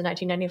Hercules, the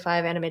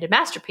 1995 animated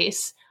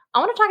masterpiece. I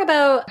want to talk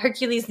about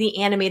Hercules,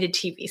 the animated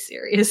TV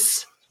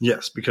series.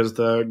 Yes, because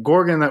the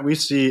Gorgon that we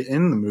see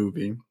in the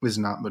movie is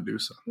not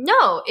Medusa.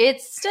 No,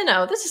 it's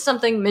Steno. This is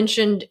something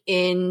mentioned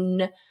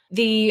in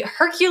the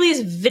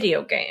Hercules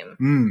video game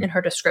in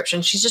her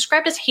description. She's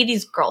described as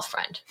Hades'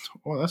 girlfriend.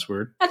 Oh, that's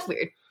weird. That's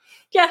weird.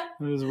 Yeah.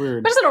 That is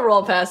weird. We're just going to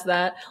roll past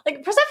that.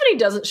 Like, Persephone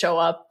doesn't show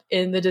up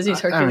in the Disney's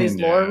Hercules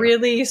lore,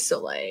 really.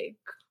 So, we're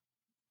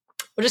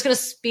just going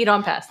to speed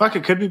on past that. Fuck,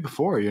 it could be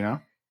before, you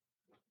know?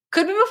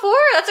 Could be before.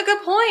 That's a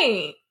good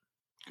point.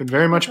 Could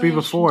very much be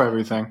before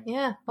everything.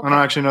 Yeah. Okay. I don't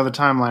actually know the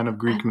timeline of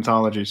Greek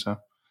mythology, so.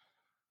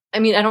 I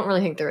mean, I don't really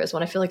think there is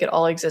one. I feel like it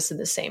all exists in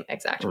the same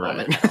exact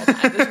moment.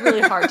 It's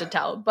really hard to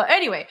tell. But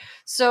anyway,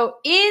 so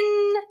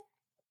in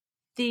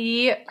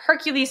the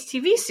Hercules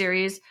TV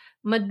series,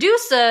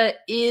 Medusa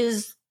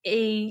is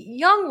a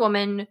young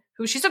woman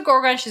who, she's a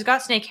Gorgon, she's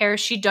got snake hair,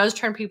 she does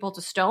turn people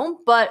to stone,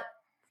 but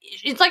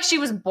it's like she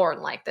was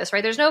born like this,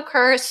 right? There's no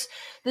curse.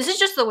 This is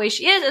just the way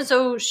she is. And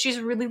so she's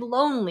really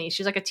lonely.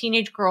 She's like a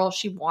teenage girl.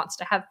 She wants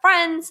to have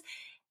friends.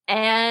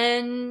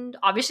 And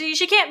obviously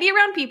she can't be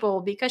around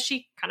people because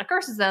she kind of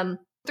curses them.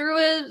 Through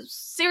a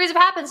series of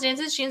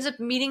happenstances, she ends up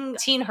meeting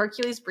teen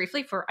Hercules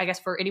briefly for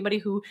anybody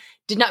who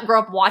did not grow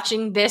up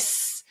watching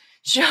this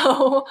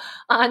show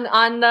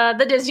on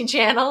the Disney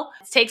Channel.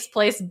 It takes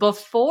place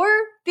before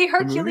the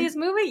Hercules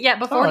movie. Yeah,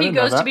 before he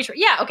goes to be so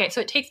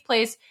it takes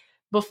place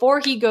before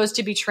he goes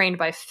to be trained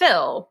by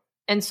Phil.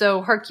 And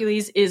so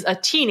Hercules is a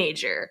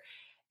teenager,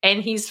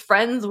 and he's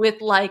friends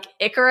with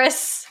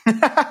Icarus, the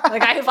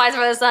guy who flies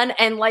over the sun,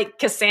 and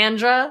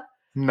Cassandra.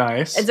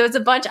 Nice. And so it's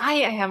a bunch. I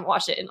haven't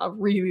watched it in a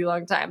really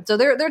long time. So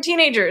they're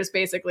teenagers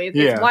basically.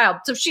 It's wild.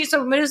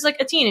 So Medusa's like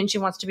a teen, and she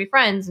wants to be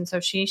friends. And so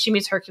she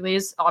meets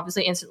Hercules.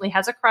 Obviously, instantly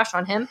has a crush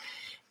on him.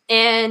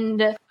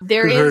 And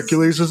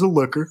Hercules is a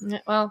looker.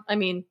 Well, I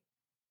mean,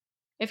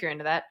 if you're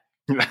into that.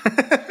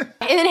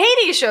 And then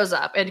Hades shows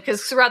up, and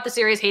because throughout the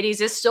series,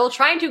 Hades is still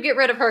trying to get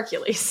rid of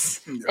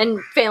Hercules and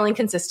failing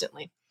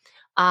consistently.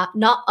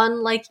 Not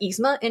unlike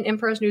Yzma in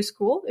Emperor's New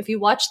School. If you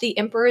watch the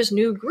Emperor's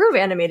New Groove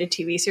animated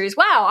TV series,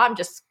 wow,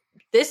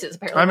 this is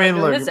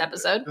apparently this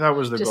episode. That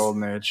was the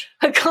golden age.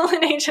 The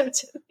golden age of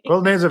Disney.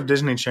 Golden age of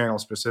Disney Channel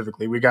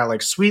specifically. We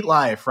got Sweet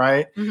Life,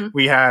 right? Mm-hmm.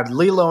 We had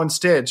Lilo and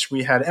Stitch.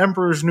 We had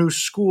Emperor's New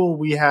School.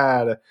 We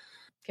had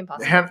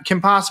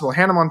Kim Possible,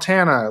 Hannah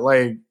Montana,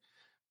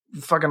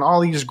 fucking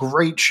all these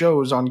great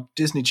shows on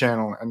Disney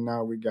Channel, and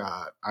now we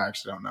got, I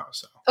actually don't know.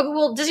 So okay,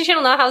 well, Disney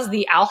Channel now has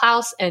the Owl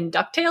House and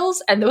DuckTales,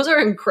 and those are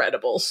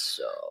incredible.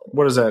 So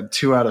what is that?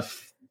 2 out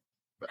of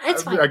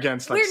it's fine.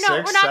 Against 6,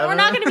 we're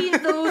not going to be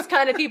those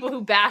kind of people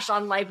who bash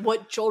on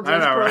what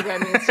children's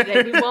programming is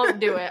today. We won't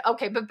do it.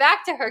 Okay, but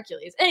back to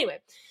Hercules. Anyway,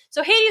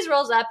 so Hades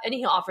rolls up and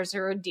he offers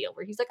her a deal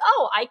where he's like,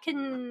 "Oh, I'll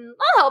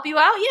help you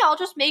out. Yeah, I'll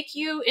just make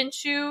you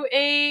into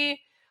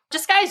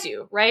disguise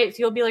you, right? So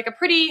you'll be a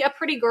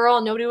pretty girl,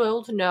 and nobody will be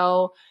able to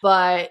know,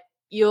 but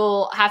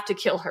you'll have to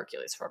kill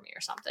Hercules for me or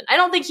something." I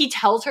don't think he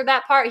tells her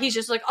that part. He's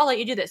just like, "I'll let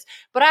you do this."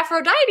 But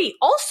Aphrodite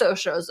also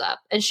shows up,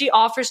 and she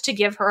offers to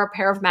give her a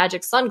pair of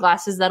magic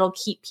sunglasses that'll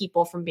keep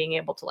people from being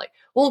able to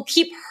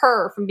keep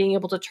her from being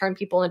able to turn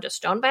people into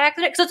stone by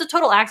accident, because it's a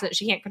total accident.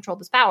 She can't control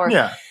this power.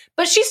 Yeah.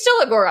 But she's still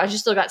a Gorgon.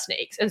 She's still got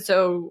snakes. And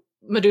so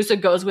Medusa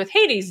goes with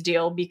Hades'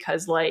 deal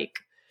because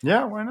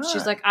yeah, why not?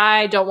 she's like,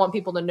 "I don't want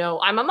people to know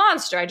I'm a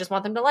monster. I just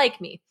want them to like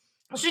me."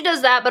 Well, she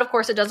does that, but of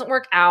course it doesn't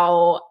work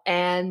out.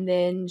 And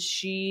then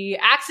she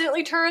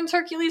accidentally turns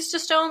Hercules to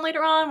stone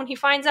later on when he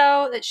finds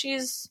out that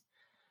she's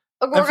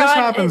a Gorgon. If this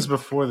happens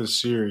before the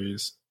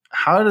series,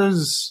 how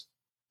does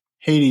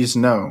Hades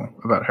know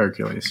about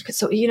Hercules?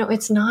 So,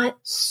 it's not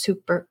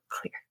super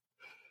clear.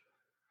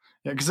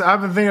 Yeah, because I've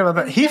been thinking about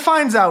that. He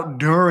finds out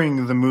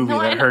during the movie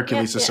that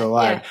Hercules is still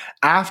alive,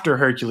 after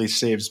Hercules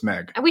saves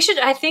Meg.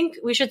 I think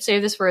we should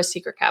save this for a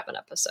Secret Cabin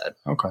episode.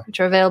 Okay.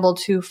 Which are available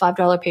to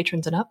 $5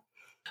 patrons and up.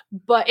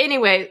 But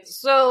anyway,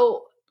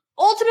 so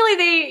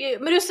ultimately,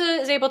 Medusa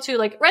is able to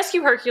like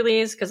rescue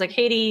Hercules because like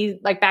Hades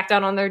like backed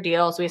down on their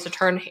deal, so he has to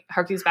turn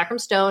Hercules back from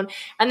stone,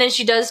 and then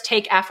she does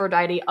take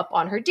Aphrodite up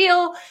on her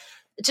deal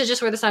to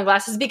just wear the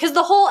sunglasses, because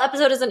the whole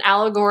episode is an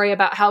allegory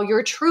about how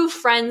your true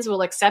friends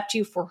will accept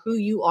you for who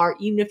you are,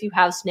 even if you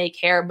have snake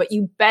hair, but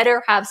you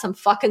better have some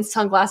fucking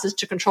sunglasses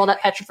to control that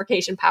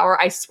petrification power.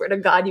 I swear to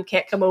God, you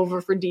can't come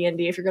over for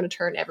D&D if you're going to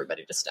turn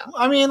everybody to stone.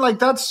 I mean, like,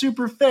 that's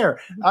super fair.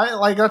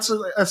 That's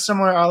a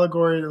similar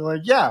allegory to,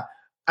 like, yeah,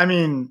 I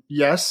mean,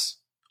 yes,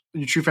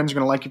 your true friends are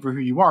going to like you for who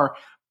you are,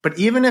 but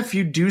even if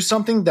you do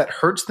something that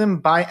hurts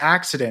them by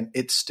accident,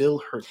 it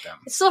still hurt them.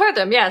 It still hurt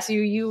them, yeah. So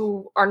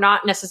you are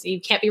not necessarily,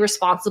 you can't be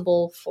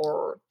responsible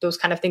for those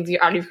kind of things that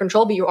are out of your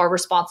control, but you are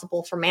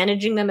responsible for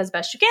managing them as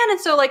best you can. And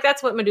so, like,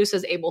 that's what Medusa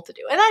is able to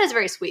do. And that is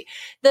very sweet.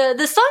 The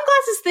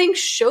sunglasses thing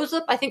shows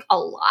up, I think, a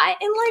lot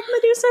in, like,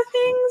 Medusa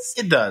things.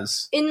 It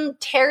does. In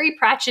Terry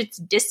Pratchett's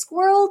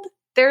Discworld,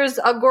 there's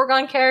a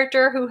Gorgon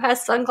character who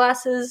has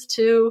sunglasses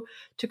to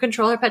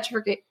control her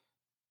petrification.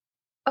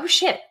 Oh,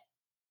 shit.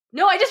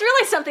 No, I just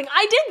realized something.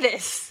 I did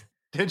this.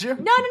 Did you?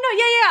 No.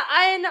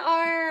 Yeah. In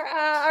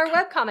our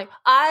webcomic.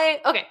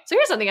 Okay, so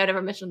here's something I've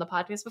never mentioned on the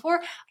podcast before.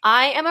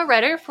 I am a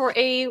writer for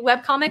a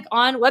webcomic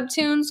on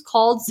Webtoons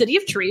called City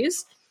of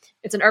Trees.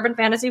 It's an urban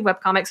fantasy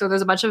webcomic, so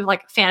there's a bunch of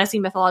like fantasy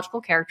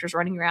mythological characters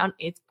running around.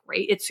 It's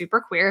great. It's super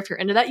queer. If you're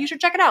into that, you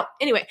should check it out.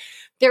 Anyway,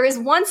 there is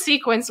one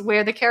sequence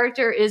where the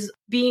character is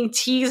being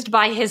teased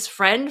by his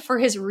friend for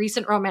his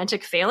recent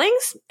romantic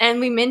failings,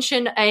 and we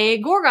mention a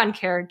Gorgon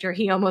character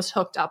he almost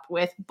hooked up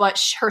with, but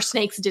her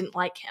snakes didn't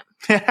like him.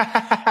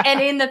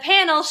 And in the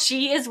panel,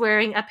 she is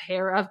wearing a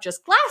pair of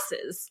just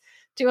glasses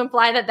to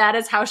imply that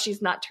is how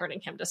she's not turning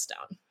him to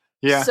stone.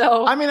 Yeah.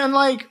 So I mean, and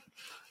like,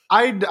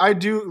 I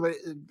do.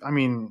 I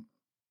mean,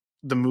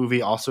 the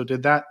movie also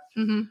did that,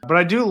 but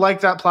I do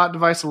like that plot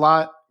device a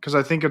lot because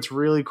I think it's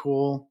really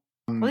cool.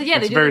 Well, yeah,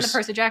 they do it in the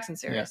Percy Jackson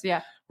series,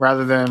 yeah.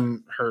 Rather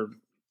than her,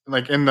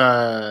 like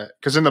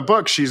because in the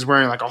book she's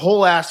wearing like a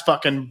whole ass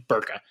fucking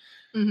burqa,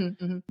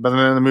 but then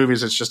in the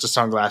movies it's just a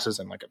sunglasses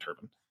and like a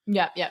turban.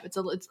 Yeah, it's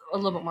a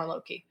little bit more low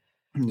key.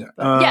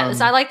 Yeah,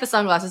 so I like the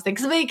sunglasses thing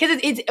because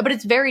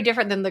it's very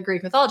different than the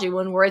Greek mythology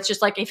one, where it's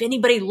just like if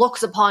anybody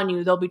looks upon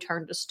you, they'll be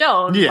turned to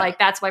stone. Yeah. Like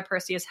that's why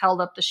Perseus held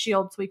up the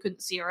shield so we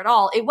couldn't see her at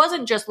all. It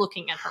wasn't just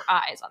looking at her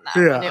eyes on that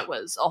one; it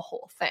was a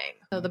whole thing.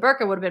 So the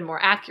burqa would have been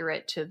more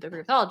accurate to the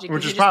Greek mythology,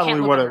 which is probably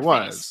what it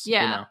was.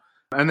 Yeah. You know?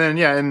 And then,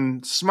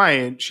 in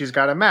Smite, she's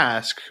got a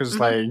mask because,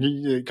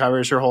 it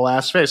covers her whole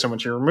ass face. And when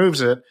she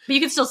removes it... But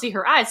you can still see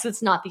her eyes, so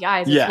it's not the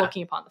eyes, it's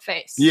looking upon the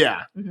face.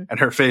 Yeah. And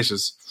her face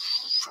is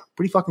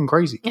pretty fucking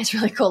crazy. It's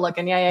really cool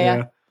looking.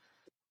 Yeah.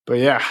 But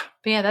yeah.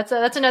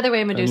 That's another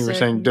way Medusa... And you were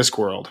saying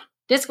Discworld.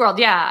 Discworld,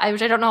 yeah.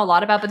 Which I don't know a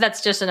lot about, but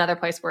that's just another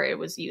place where it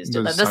was used.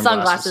 The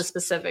sunglasses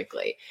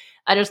specifically.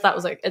 I just thought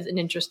was like an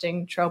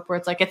interesting trope where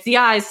it's like, it's the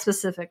eyes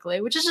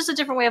specifically, which is just a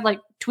different way of like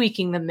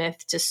tweaking the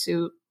myth to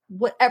suit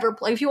whatever.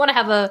 If you want to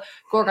have a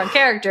Gorgon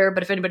character,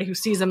 but if anybody who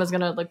sees them is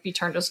going to like be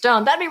turned to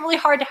stone, that'd be really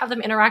hard to have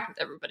them interact with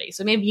everybody.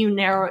 So maybe you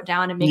narrow it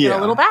down and make it a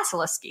little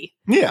basilisk-y.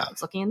 Yeah.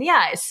 It's looking in the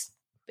eyes.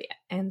 But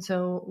yeah. And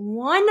so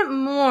one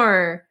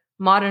more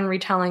modern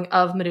retelling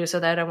of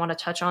Medusa that I want to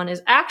touch on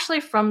is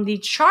actually from the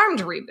Charmed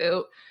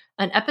reboot,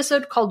 an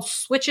episode called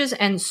Switches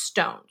and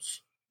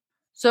Stones.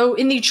 So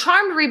in the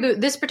Charmed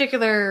reboot, this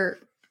particular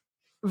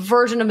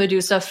version of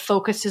Medusa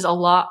focuses a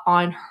lot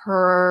on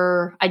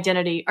her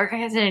identity, or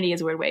identity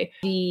is a weird way.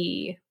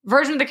 The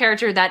version of the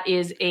character that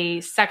is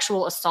a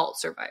sexual assault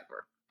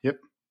survivor. Yep.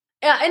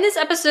 In this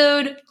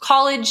episode,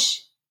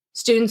 college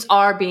students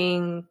are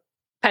being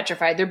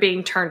petrified. They're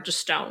being turned to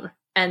stone.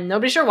 And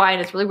nobody's sure why,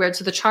 and it's really weird.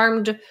 So the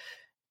Charmed,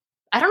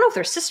 I don't know if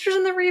they're sisters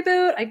in the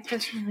reboot. I can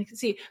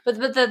see. But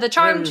the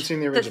Charmed... I haven't seen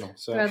the original.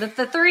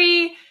 The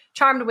three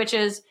Charmed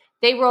witches...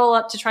 They roll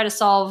up to try to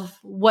solve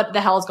what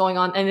the hell is going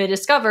on, and they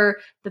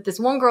discover that this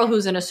one girl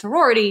who's in a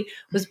sorority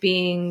was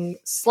being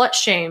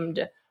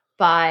slut-shamed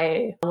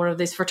by one of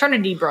these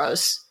fraternity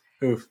bros.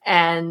 Oof.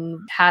 And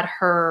had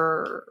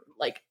her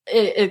like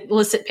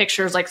illicit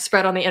pictures like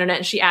spread on the internet,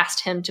 and she asked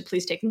him to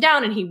please take them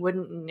down, and he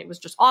wouldn't, and it was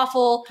just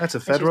awful. That's a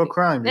federal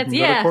crime. You can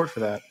go to court for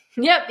that.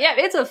 Yep,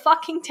 it's a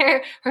fucking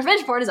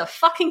revenge porn is a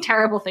fucking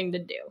terrible thing to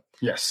do.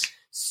 Yes.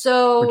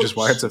 So which is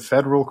why it's a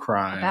federal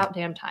crime. About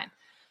damn time.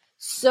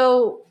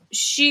 So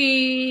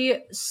she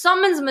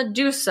summons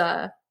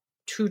Medusa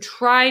to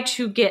try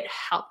to get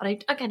help. And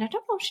I don't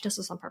know if she does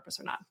this on purpose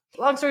or not.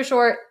 Long story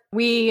short,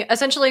 we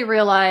essentially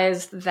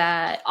realize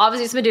that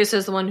obviously it's Medusa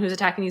is the one who's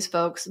attacking these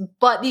folks,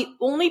 but the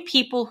only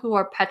people who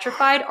are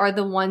petrified are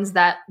the ones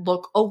that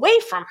look away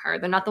from her.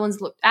 They're not the ones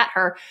that look at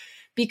her.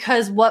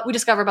 Because what we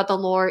discover about the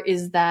lore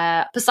is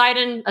that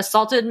Poseidon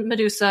assaulted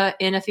Medusa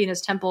in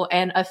Athena's temple,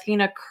 and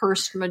Athena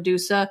cursed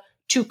Medusa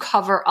to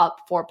cover up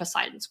for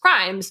Poseidon's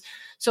crimes.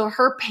 So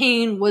her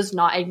pain was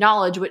not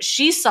acknowledged. What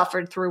she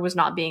suffered through was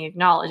not being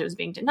acknowledged. It was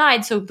being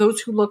denied. So those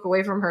who look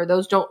away from her,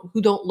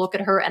 who don't look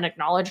at her and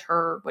acknowledge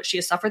her, what she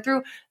has suffered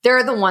through,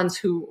 they're the ones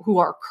who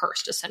are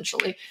cursed,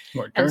 essentially.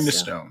 Or turned to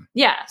stone.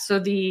 Yeah. So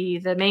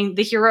the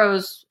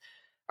heroes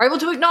are able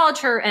to acknowledge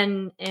her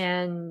and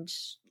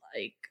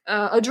like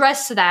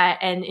address that,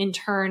 and in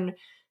turn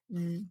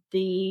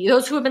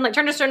those who have been like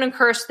turned to stone and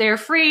cursed, they're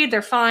free,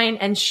 they're fine,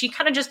 and she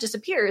kind of just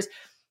disappears. So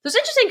it's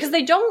interesting because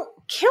they don't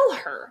kill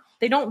her,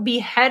 they don't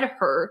behead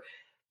her,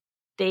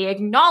 they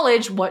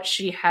acknowledge what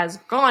she has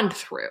gone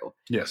through.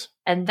 Yes,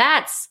 and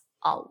that's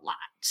a lot.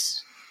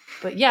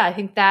 But yeah, I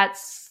think that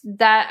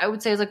I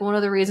would say is like one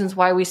of the reasons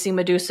why we see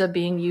Medusa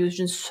being used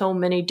in so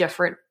many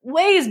different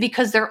ways,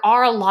 because there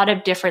are a lot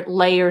of different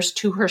layers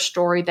to her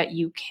story that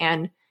you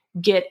can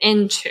get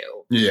into.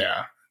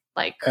 Yeah.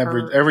 Like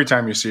every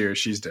time you see her,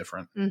 she's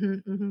different.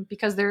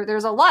 Because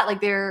there's a lot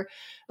like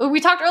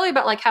we talked earlier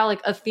about like how like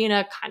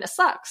Athena kind of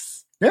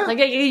sucks. Yeah. Like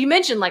you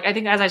mentioned, like I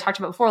think as I talked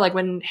about before, like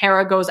when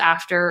Hera goes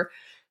after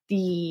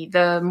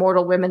the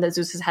mortal women that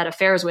Zeus has had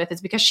affairs with,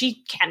 it's because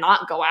she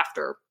cannot go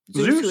after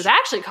Zeus, who is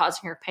actually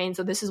causing her pain.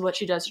 So this is what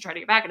she does to try to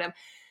get back at him.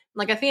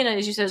 Like Athena,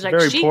 as she says, like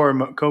very poor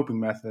coping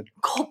method.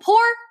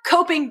 Poor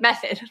coping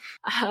method.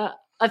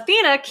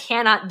 Athena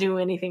cannot do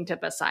anything to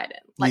Poseidon.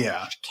 Like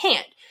she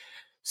can't.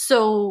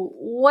 So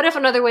what if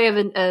another way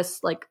of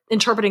like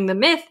interpreting the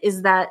myth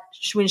is that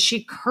when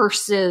she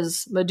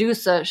curses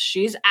Medusa,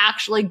 she's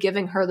actually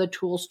giving her the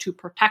tools to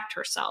protect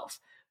herself.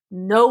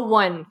 No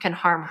one can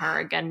harm her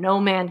again. No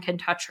man can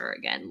touch her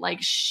again.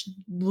 Like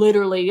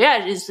literally,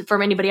 is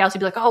from anybody else, he'd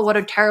be like, oh, what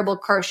a terrible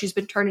curse. She's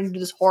been turned into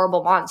this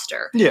horrible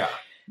monster. Yeah.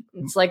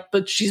 It's like,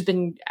 but she's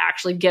been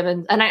actually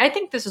given, and I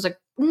think this is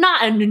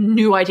not a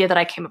new idea that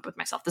I came up with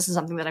myself. This is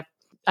something that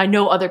I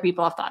know other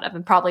people have thought of,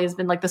 and probably has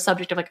been like the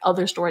subject of like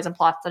other stories and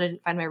plots that I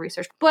didn't find in my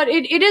research. But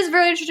it is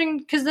very interesting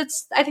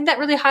because I think that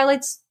really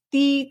highlights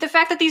the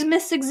fact that these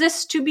myths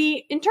exist to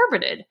be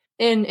interpreted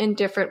in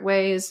different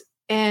ways.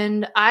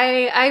 And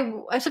I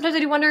sometimes I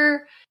do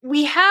wonder, I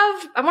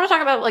want to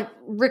talk about like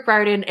Rick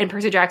Riordan and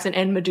Percy Jackson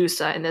and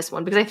Medusa in this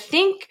one, because I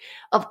think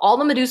of all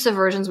the Medusa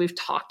versions we've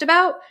talked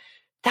about,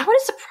 that one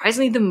is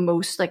surprisingly the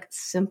most like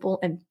simple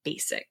and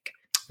basic.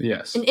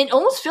 Yes. And it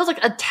almost feels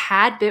like a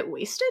tad bit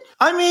wasted.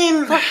 I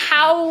mean, for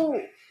how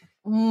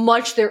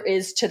much there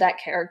is to that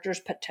character's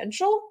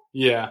potential.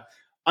 Yeah.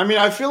 I mean,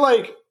 I feel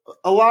like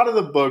a lot of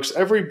the books,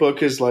 every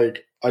book is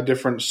like a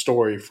different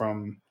story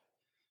from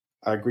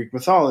Greek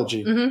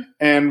mythology. Mm-hmm.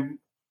 And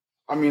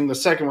I mean, the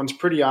second one's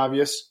pretty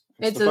obvious.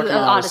 It's an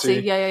Odyssey.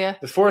 Yeah.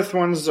 The fourth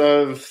one's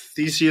of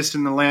Theseus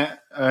in the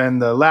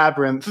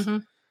labyrinth, mm-hmm.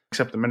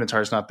 except the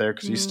Minotaur's not there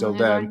because he's still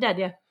dead. Dead,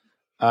 yeah.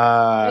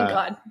 Thank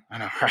God. I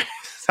know, right?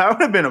 That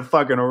would have been a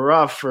fucking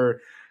rough for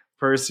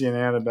Percy and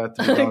Annabeth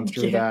to be going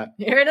through that.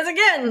 Here it is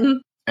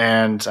again.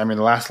 And I mean,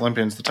 the last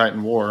Olympian's the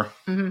Titan War.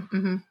 Mm-hmm,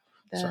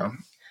 mm-hmm. So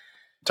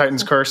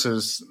Titan's curse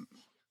is,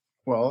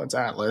 well, it's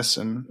Atlas,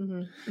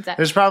 and exactly.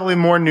 There's probably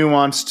more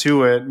nuance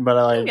to it. But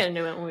we'll get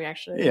into it when we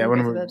actually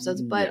when we the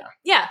episodes. But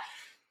yeah,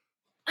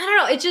 I don't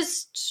know. It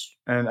just.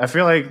 And I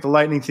feel like the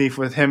Lightning Thief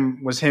with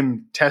him was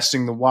him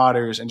testing the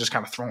waters and just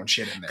kind of throwing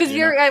shit in there. Because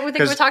I think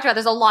we talked about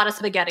there's a lot of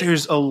spaghetti.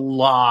 There's a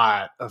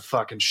lot of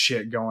fucking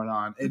shit going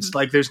on. It's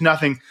like there's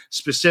nothing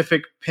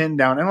specific pinned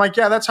down. And like,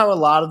 yeah, that's how a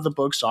lot of the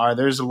books are.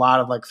 There's a lot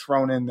of like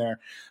thrown in there.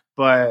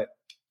 But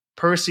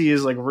Percy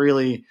is like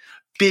really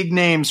big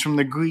names from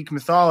the Greek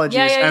mythologies.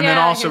 And then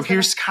also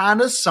here's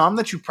kind of some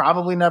that you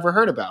probably never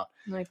heard about.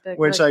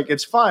 Which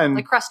it's fun.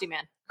 Like Krusty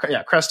Man.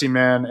 Yeah, Krusty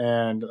Man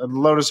and the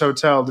Lotus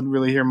Hotel. Didn't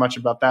really hear much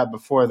about that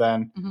before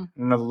then. Mm-hmm.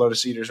 None of the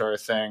Lotus Eaters are a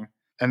thing.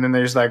 And then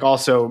there's like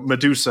also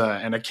Medusa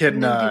and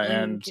Echidna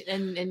and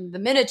the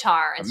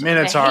Minotaur and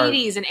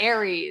Hades and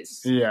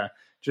Ares. Yeah,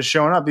 just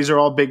showing up. These are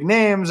all big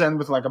names and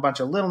with like a bunch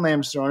of little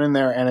names thrown in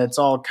there, and it's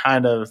all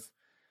kind of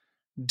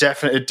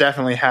it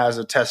definitely has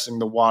a testing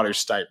the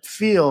waters type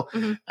feel.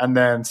 Mm-hmm. And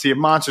then Sea of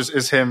Monsters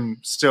is him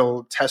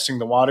still testing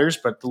the waters,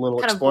 but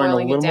kind exploring a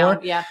little more.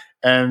 Yeah,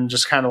 and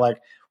just kind of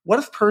like, what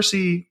if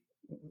Percy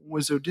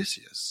was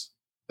Odysseus?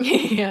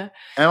 Yeah.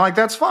 And like,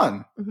 that's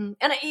fun. Mm-hmm.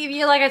 And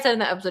like I said in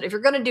the episode, if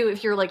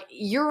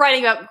you're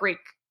writing about Greek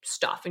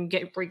stuff and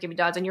Greek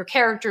gods and your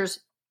character's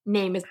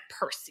name is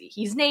Percy,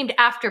 he's named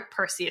after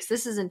Perseus,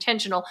 this is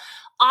intentional,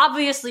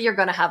 obviously you're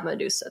going to have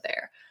Medusa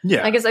there.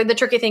 Yeah. I guess like the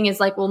tricky thing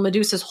is like, well,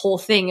 Medusa's whole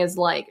thing is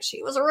like,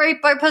 she was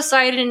raped by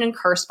Poseidon and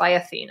cursed by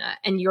Athena.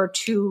 And your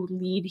two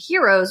lead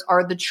heroes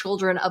are the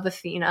children of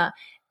Athena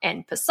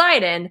and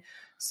Poseidon.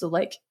 So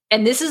like,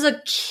 and this is a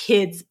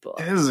kid's book.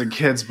 This is a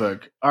kid's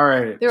book. All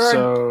right.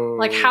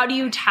 Like, how do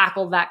you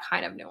tackle that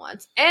kind of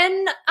nuance?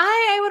 And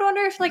I would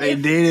wonder if like they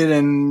dated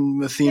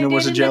and Athena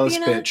was a jealous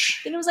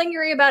bitch. And was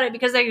angry about it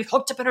because they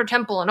hooked up in her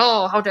temple and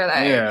how dare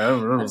they?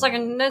 Yeah. It's like,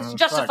 and it's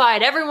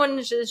justified.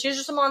 Everyone, she's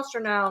just a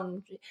monster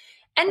now.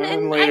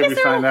 And later we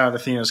find out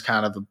Athena's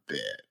kind of a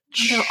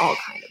bitch. They're all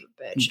kind of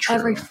a bitch. True.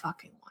 Every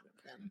fucking one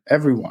of them.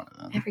 Every one of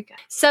them. Every guy.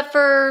 Except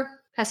for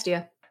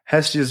Hestia.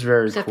 Hestia's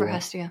very cool. Except for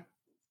Hestia.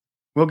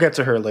 We'll get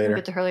to her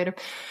later.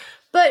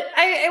 But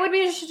I would be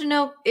interested to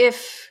know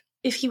if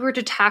if he were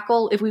to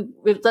tackle, if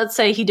let's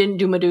say he didn't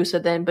do Medusa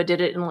then, but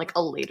did it in like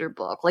a later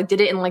book, like did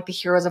it in like the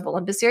Heroes of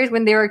Olympus series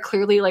when there are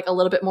clearly like a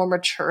little bit more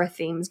mature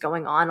themes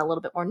going on, a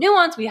little bit more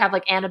nuance. We have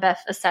like Annabeth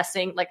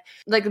assessing like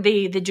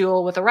the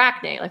duel with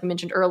Arachne, like I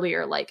mentioned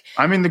earlier. Like,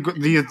 I mean,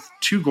 the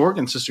two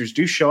Gorgon sisters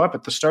do show up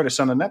at the start of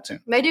Son of Neptune.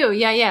 They do,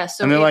 yeah.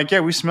 So and they're like, yeah,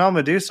 we smell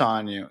Medusa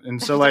on you,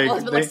 and so like,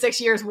 it's been like 6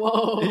 years.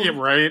 Whoa, yeah,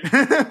 right.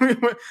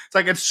 It's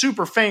like it's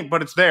super faint,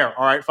 but it's there.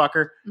 All right,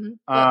 fucker.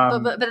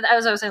 Mm-hmm. But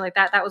as I was saying, like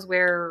that was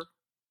where.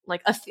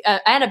 Like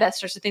Annabeth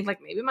starts to think like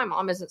maybe my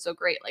mom isn't so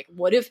great. Like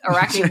what if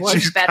Arachne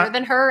was better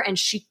than her and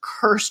she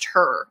cursed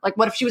her? Like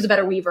what if she was a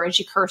better weaver and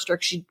she cursed her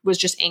because she was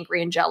just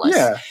angry and jealous?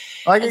 Yeah,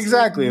 like and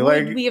exactly. So,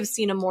 like we have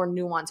seen a more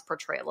nuanced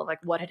portrayal of like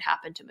what had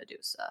happened to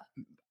Medusa.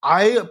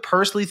 I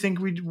personally think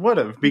we would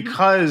have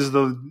because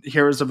the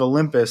Heroes of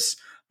Olympus,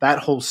 that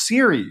whole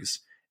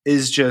series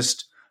is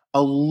just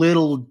a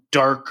little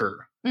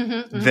darker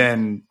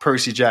than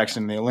Percy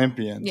Jackson and the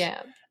Olympians.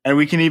 Yeah. And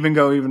we can even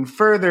go even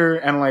further.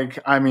 And like,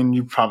 I mean,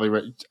 you probably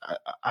read,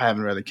 I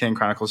haven't read the King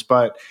Chronicles,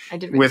 but I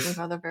did read King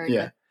Chronicles, very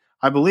good.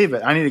 I believe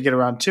it. I need to get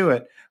around to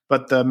it.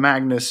 But the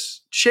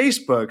Magnus Chase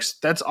books,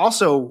 that's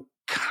also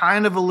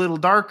kind of a little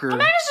darker. But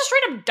Magnus just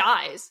straight up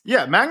dies.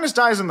 Yeah, Magnus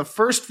dies in the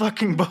first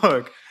fucking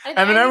book. And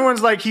then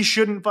everyone's like, he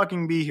shouldn't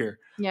fucking be here.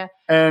 Yeah.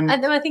 And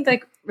then I think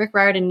like Rick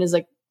Riordan is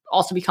like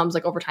also becomes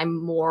like over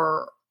time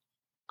more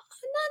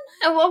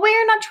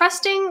aware, not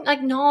trusting,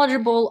 like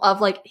knowledgeable of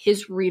like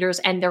his readers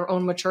and their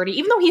own maturity,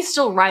 even though he's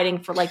still writing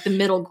for like the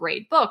middle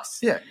grade books.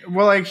 Yeah.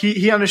 Well, like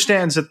he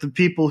understands that the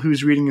people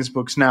who's reading his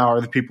books now are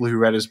the people who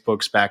read his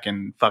books back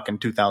in fucking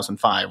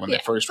 2005 when they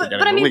first were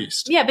getting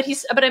released. Yeah, but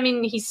he's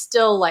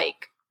still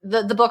like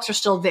the books are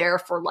still there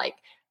for like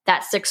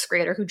that sixth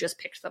grader who just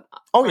picked them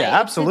up. Oh, right? Yeah,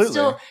 absolutely. It's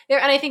still there,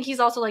 and I think he's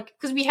also like,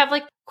 because we have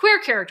like queer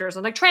characters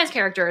and like trans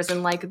characters,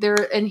 and like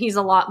and he's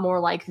a lot more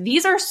like,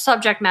 these are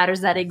subject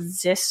matters that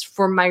exist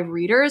for my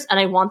readers, and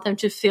I want them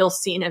to feel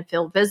seen and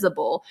feel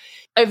visible.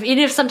 Even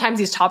if sometimes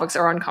these topics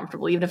are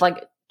uncomfortable, even if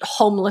like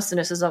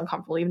homelessness is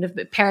uncomfortable, even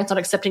if parents not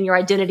accepting your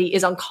identity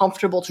is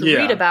uncomfortable to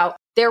read about,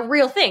 they're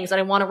real things,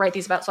 and I want to write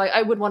these about. So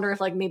I would wonder if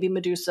like maybe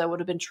Medusa would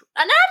have been true.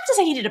 And not to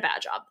say he did a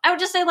bad job. I would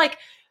just say like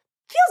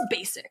feels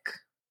basic.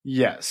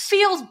 Yes.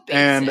 Feels basic.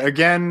 And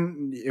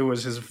again, it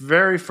was his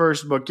very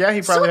first book. Yeah,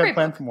 he probably had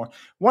planned for more.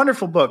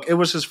 Wonderful book. It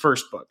was his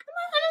first book.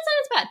 I didn't say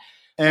it's bad.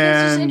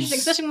 And it's just interesting,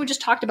 especially when we just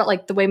talked about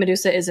like the way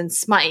Medusa is in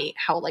Smite,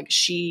 how like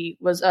she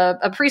was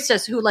a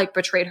priestess who like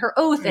betrayed her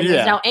oath and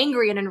is now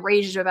angry and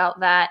enraged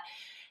about that.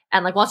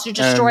 And like wants to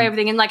destroy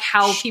everything, and like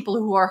how people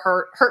who are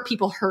hurt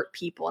people,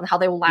 and how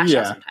they will lash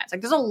out sometimes.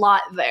 Like there's a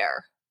lot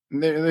there.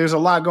 There's a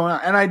lot going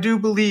on. And I do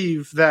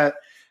believe that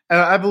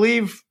I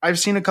believe I've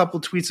seen a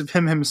couple tweets of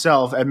him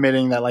himself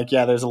admitting that, like,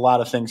 yeah, there's a lot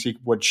of things he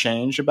would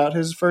change about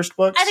his first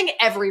books. I think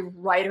every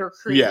writer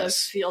creative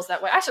feels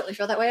that way. I certainly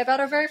feel that way about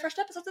our very first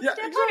episodes of the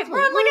Damn Targets. We're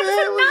on like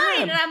episode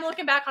 9, and I'm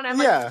looking back on it. I'm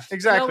like,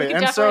 exactly. You know,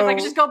 and so, if I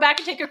could just go back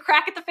and take a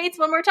crack at the Fates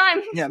one more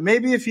time. Yeah,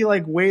 maybe if he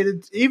like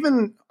waited,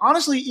 even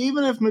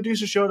if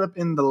Medusa showed up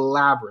in the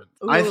Labyrinth,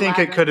 I think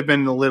it could have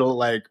been a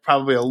little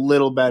probably a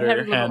little better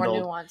handled.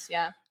 More nuance,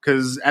 yeah.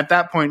 Because at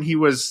that point he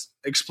was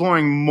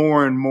exploring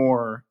more and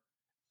more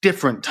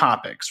different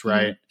topics,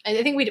 right?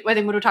 I think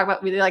when we talk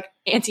about like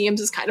Anti-Imps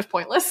is kind of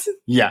pointless.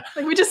 Yeah,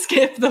 like we just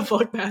skip the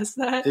book past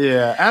that.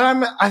 Yeah,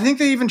 and I think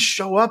they even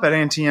show up at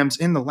Anti-Imps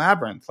in the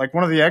Labyrinth. Like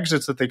one of the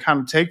exits that they kind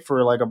of take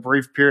for like a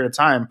brief period of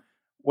time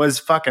was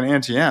fucking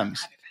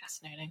Anti-Imps. That'd be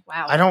fascinating.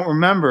 Wow, I don't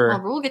remember.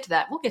 Well, we'll get to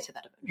that. We'll get to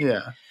that eventually.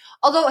 Yeah.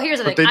 Although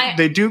here's the thing,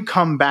 they do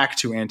come back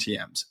to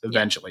Anti-Imps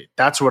eventually. Yeah.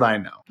 That's what I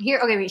know.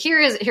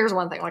 Here's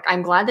one thing. Like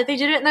I'm glad that they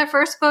did it in their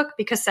first book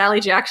because Sally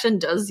Jackson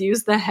does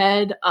use the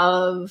head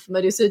of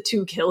Medusa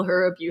to kill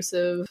her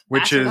abusive,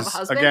 which is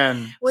husband,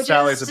 again,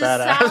 Sally's a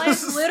badass.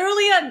 Sally's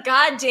literally a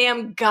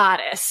goddamn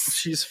goddess.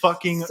 She's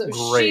fucking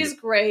great. She's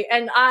great,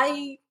 and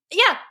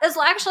it's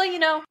actually,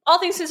 all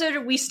things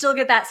considered, we still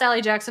get that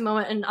Sally Jackson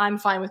moment, and I'm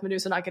fine with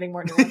Medusa not getting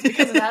more nuance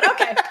because of that.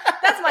 Okay,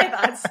 that's my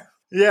thoughts.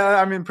 Yeah,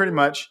 I mean, pretty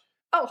much.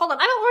 Oh, hold on.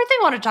 I have one more thing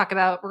I want to talk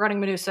about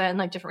regarding Medusa and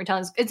like different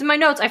retellings. It's in my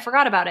notes. I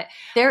forgot about it.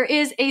 There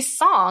is a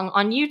song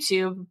on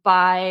YouTube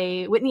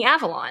by Whitney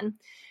Avalon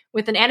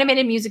with an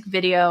animated music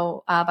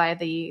video by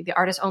the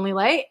artist Only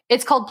Lay.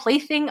 It's called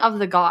Plaything of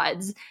the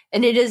Gods,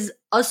 and it is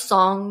a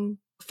song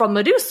from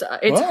Medusa.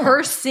 It's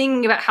her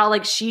singing about how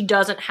like she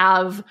doesn't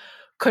have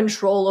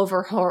control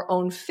over her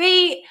own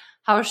fate,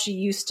 how she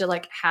used to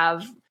like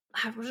have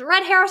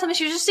red hair or something.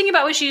 She was just thinking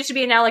about what she used to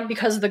be, and now like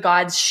because of the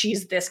gods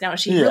she's this now.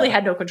 She really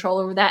had no control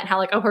over that, and how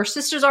like her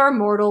sisters are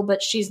immortal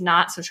but she's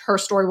not, so her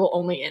story will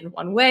only end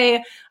one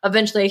way.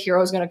 Eventually a hero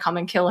is going to come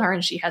and kill her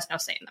and she has no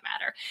say in the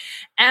matter.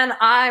 And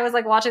I was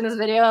like watching this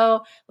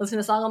video, listening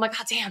to the song, I'm like,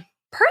 god damn,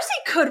 Percy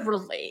could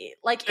relate.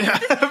 Like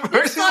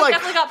this song like,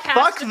 definitely got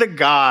passed. Fuck the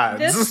gods.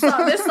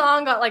 This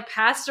song got like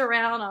passed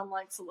around on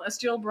like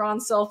celestial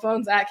bronze cell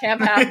phones at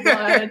Camp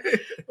Half-Blood.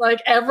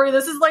 Like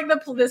this is like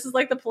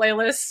the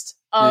playlist.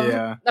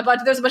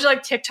 There's a bunch of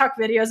like TikTok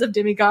videos of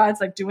demigods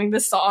like doing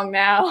this song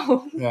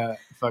now. Yeah,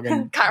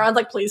 fucking Chiron's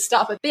like, please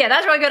stop it. But yeah,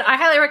 that's really good. I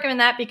highly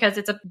recommend that because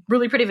it's a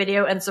really pretty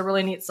video and it's a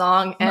really neat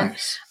song. And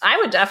nice. I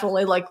would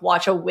definitely like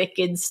watch a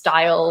Wicked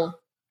style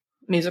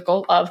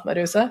musical of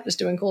Medusa just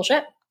doing cool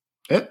shit.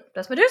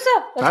 That's Medusa.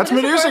 That's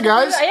Medusa,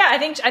 guys. Yeah, I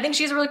think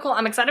she's really cool.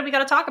 I'm excited we got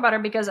to talk about her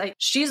because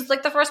she's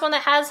like the first one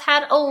that has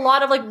had a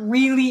lot of like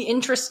really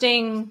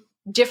interesting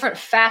different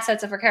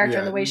facets of her character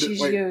and the way she's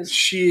used.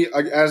 She,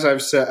 as I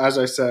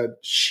said,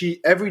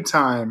 she every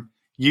time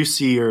you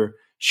see her,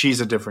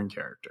 she's a different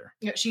character.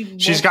 Yeah,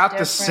 she's got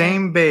the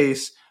same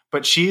base,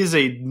 but she is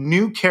a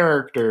new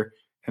character,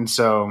 and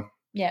so.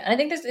 Yeah, and I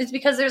think it's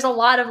because there's a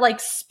lot of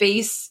like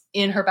space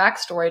in her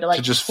backstory to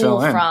like just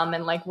pull from,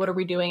 and like what are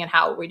we doing and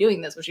how are we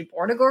doing this? Was she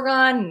born a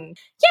Gorgon? And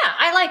yeah,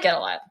 I like it a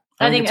lot.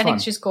 I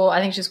think she's cool.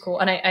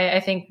 And I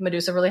think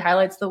Medusa really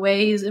highlights the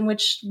ways in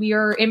which we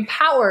are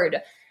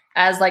empowered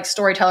as like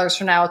storytellers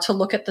for now to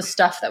look at the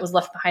stuff that was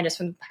left behind us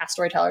from past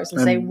storytellers and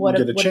say what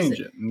is it?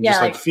 And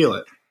just like feel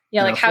it.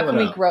 Yeah, like how can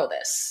we grow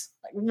this?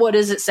 Like what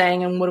is it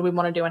saying and what do we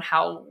want to do and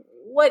how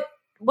what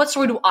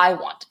story do I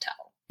want to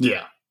tell?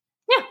 Yeah.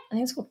 Yeah, I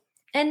think it's cool.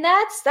 And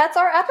that's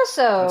our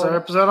episode. That's our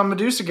episode on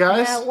Medusa,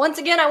 guys. Yeah, once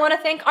again, I want to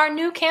thank our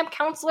new camp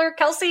counselor,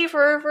 Kelsey,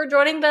 for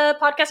joining the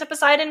Podcast of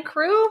Poseidon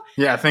crew.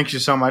 Yeah, thank you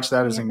so much.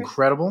 That is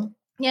incredible.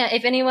 Yeah,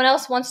 if anyone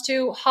else wants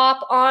to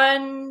hop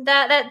on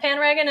that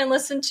bandwagon and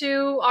listen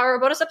to our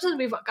bonus episodes,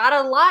 we've got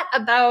a lot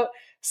about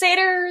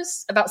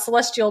satyrs, about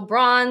celestial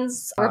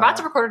bronze. We're about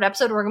to record an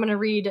episode where we're going to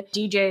read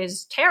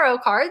DJ's tarot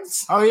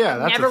cards. Oh, yeah,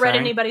 that's never read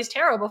anybody's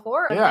tarot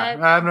before. Yeah,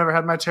 I've never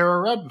had my tarot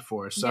read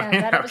before. So,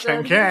 that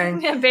episode,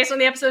 based on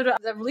the episode,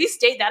 the release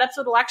date, that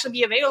episode will actually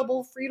be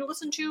available for you to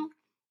listen to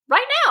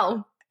right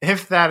now.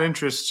 If that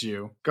interests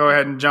you, go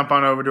ahead and jump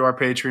on over to our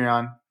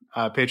Patreon,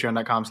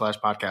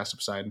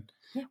 patreon.com/podcastofposeidon.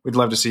 Yeah. We'd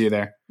love to see you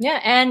there. Yeah,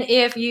 and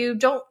if you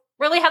don't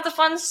really have the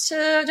funds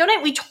to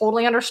donate, we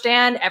totally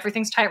understand.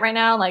 Everything's tight right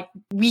now. Like,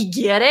 we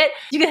get it.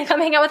 You can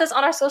come hang out with us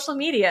on our social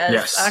medias.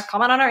 Yes.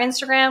 Comment on our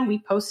Instagram. We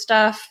post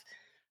stuff,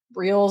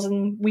 reels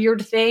and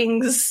weird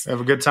things. Have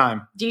a good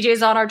time.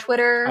 DJ's on our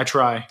Twitter. I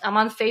try. I'm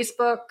on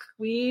Facebook.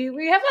 We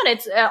have fun.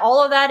 It's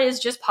all of that is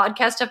just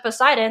Podcast of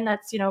Poseidon.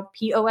 That's,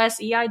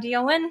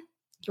 POSEIDON.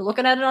 If you're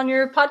looking at it on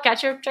your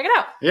podcatcher, check it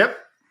out. Yep.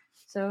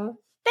 So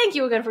thank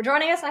you again for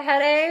joining us. I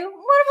had a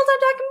wonderful time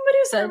talking to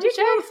Medusa. It was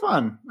a lot of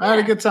fun. I had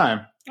a good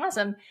time.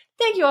 Awesome.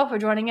 Thank you all for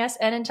joining us.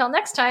 And until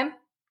next time,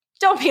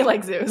 don't be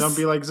like Zeus. Don't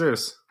be like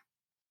Zeus.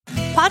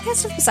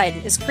 Podcast of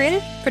Poseidon is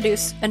created,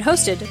 produced, and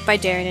hosted by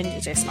Darian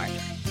and DJ Smart.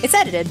 It's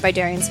edited by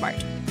Darian Smart.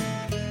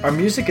 Our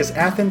music is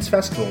Athens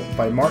Festival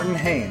by Martin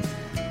Hain.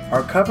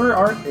 Our cover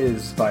art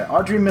is by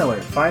Audrey Miller.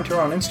 Find her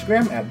on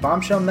Instagram at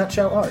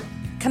bombshellnutshellart.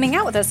 Coming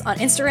out with us on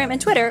Instagram and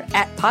Twitter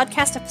at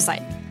Podcast of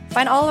Poseidon.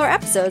 Find all our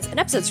episodes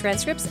and episode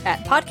transcripts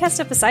at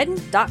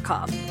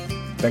podcastofposeidon.com.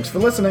 Thanks for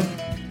listening.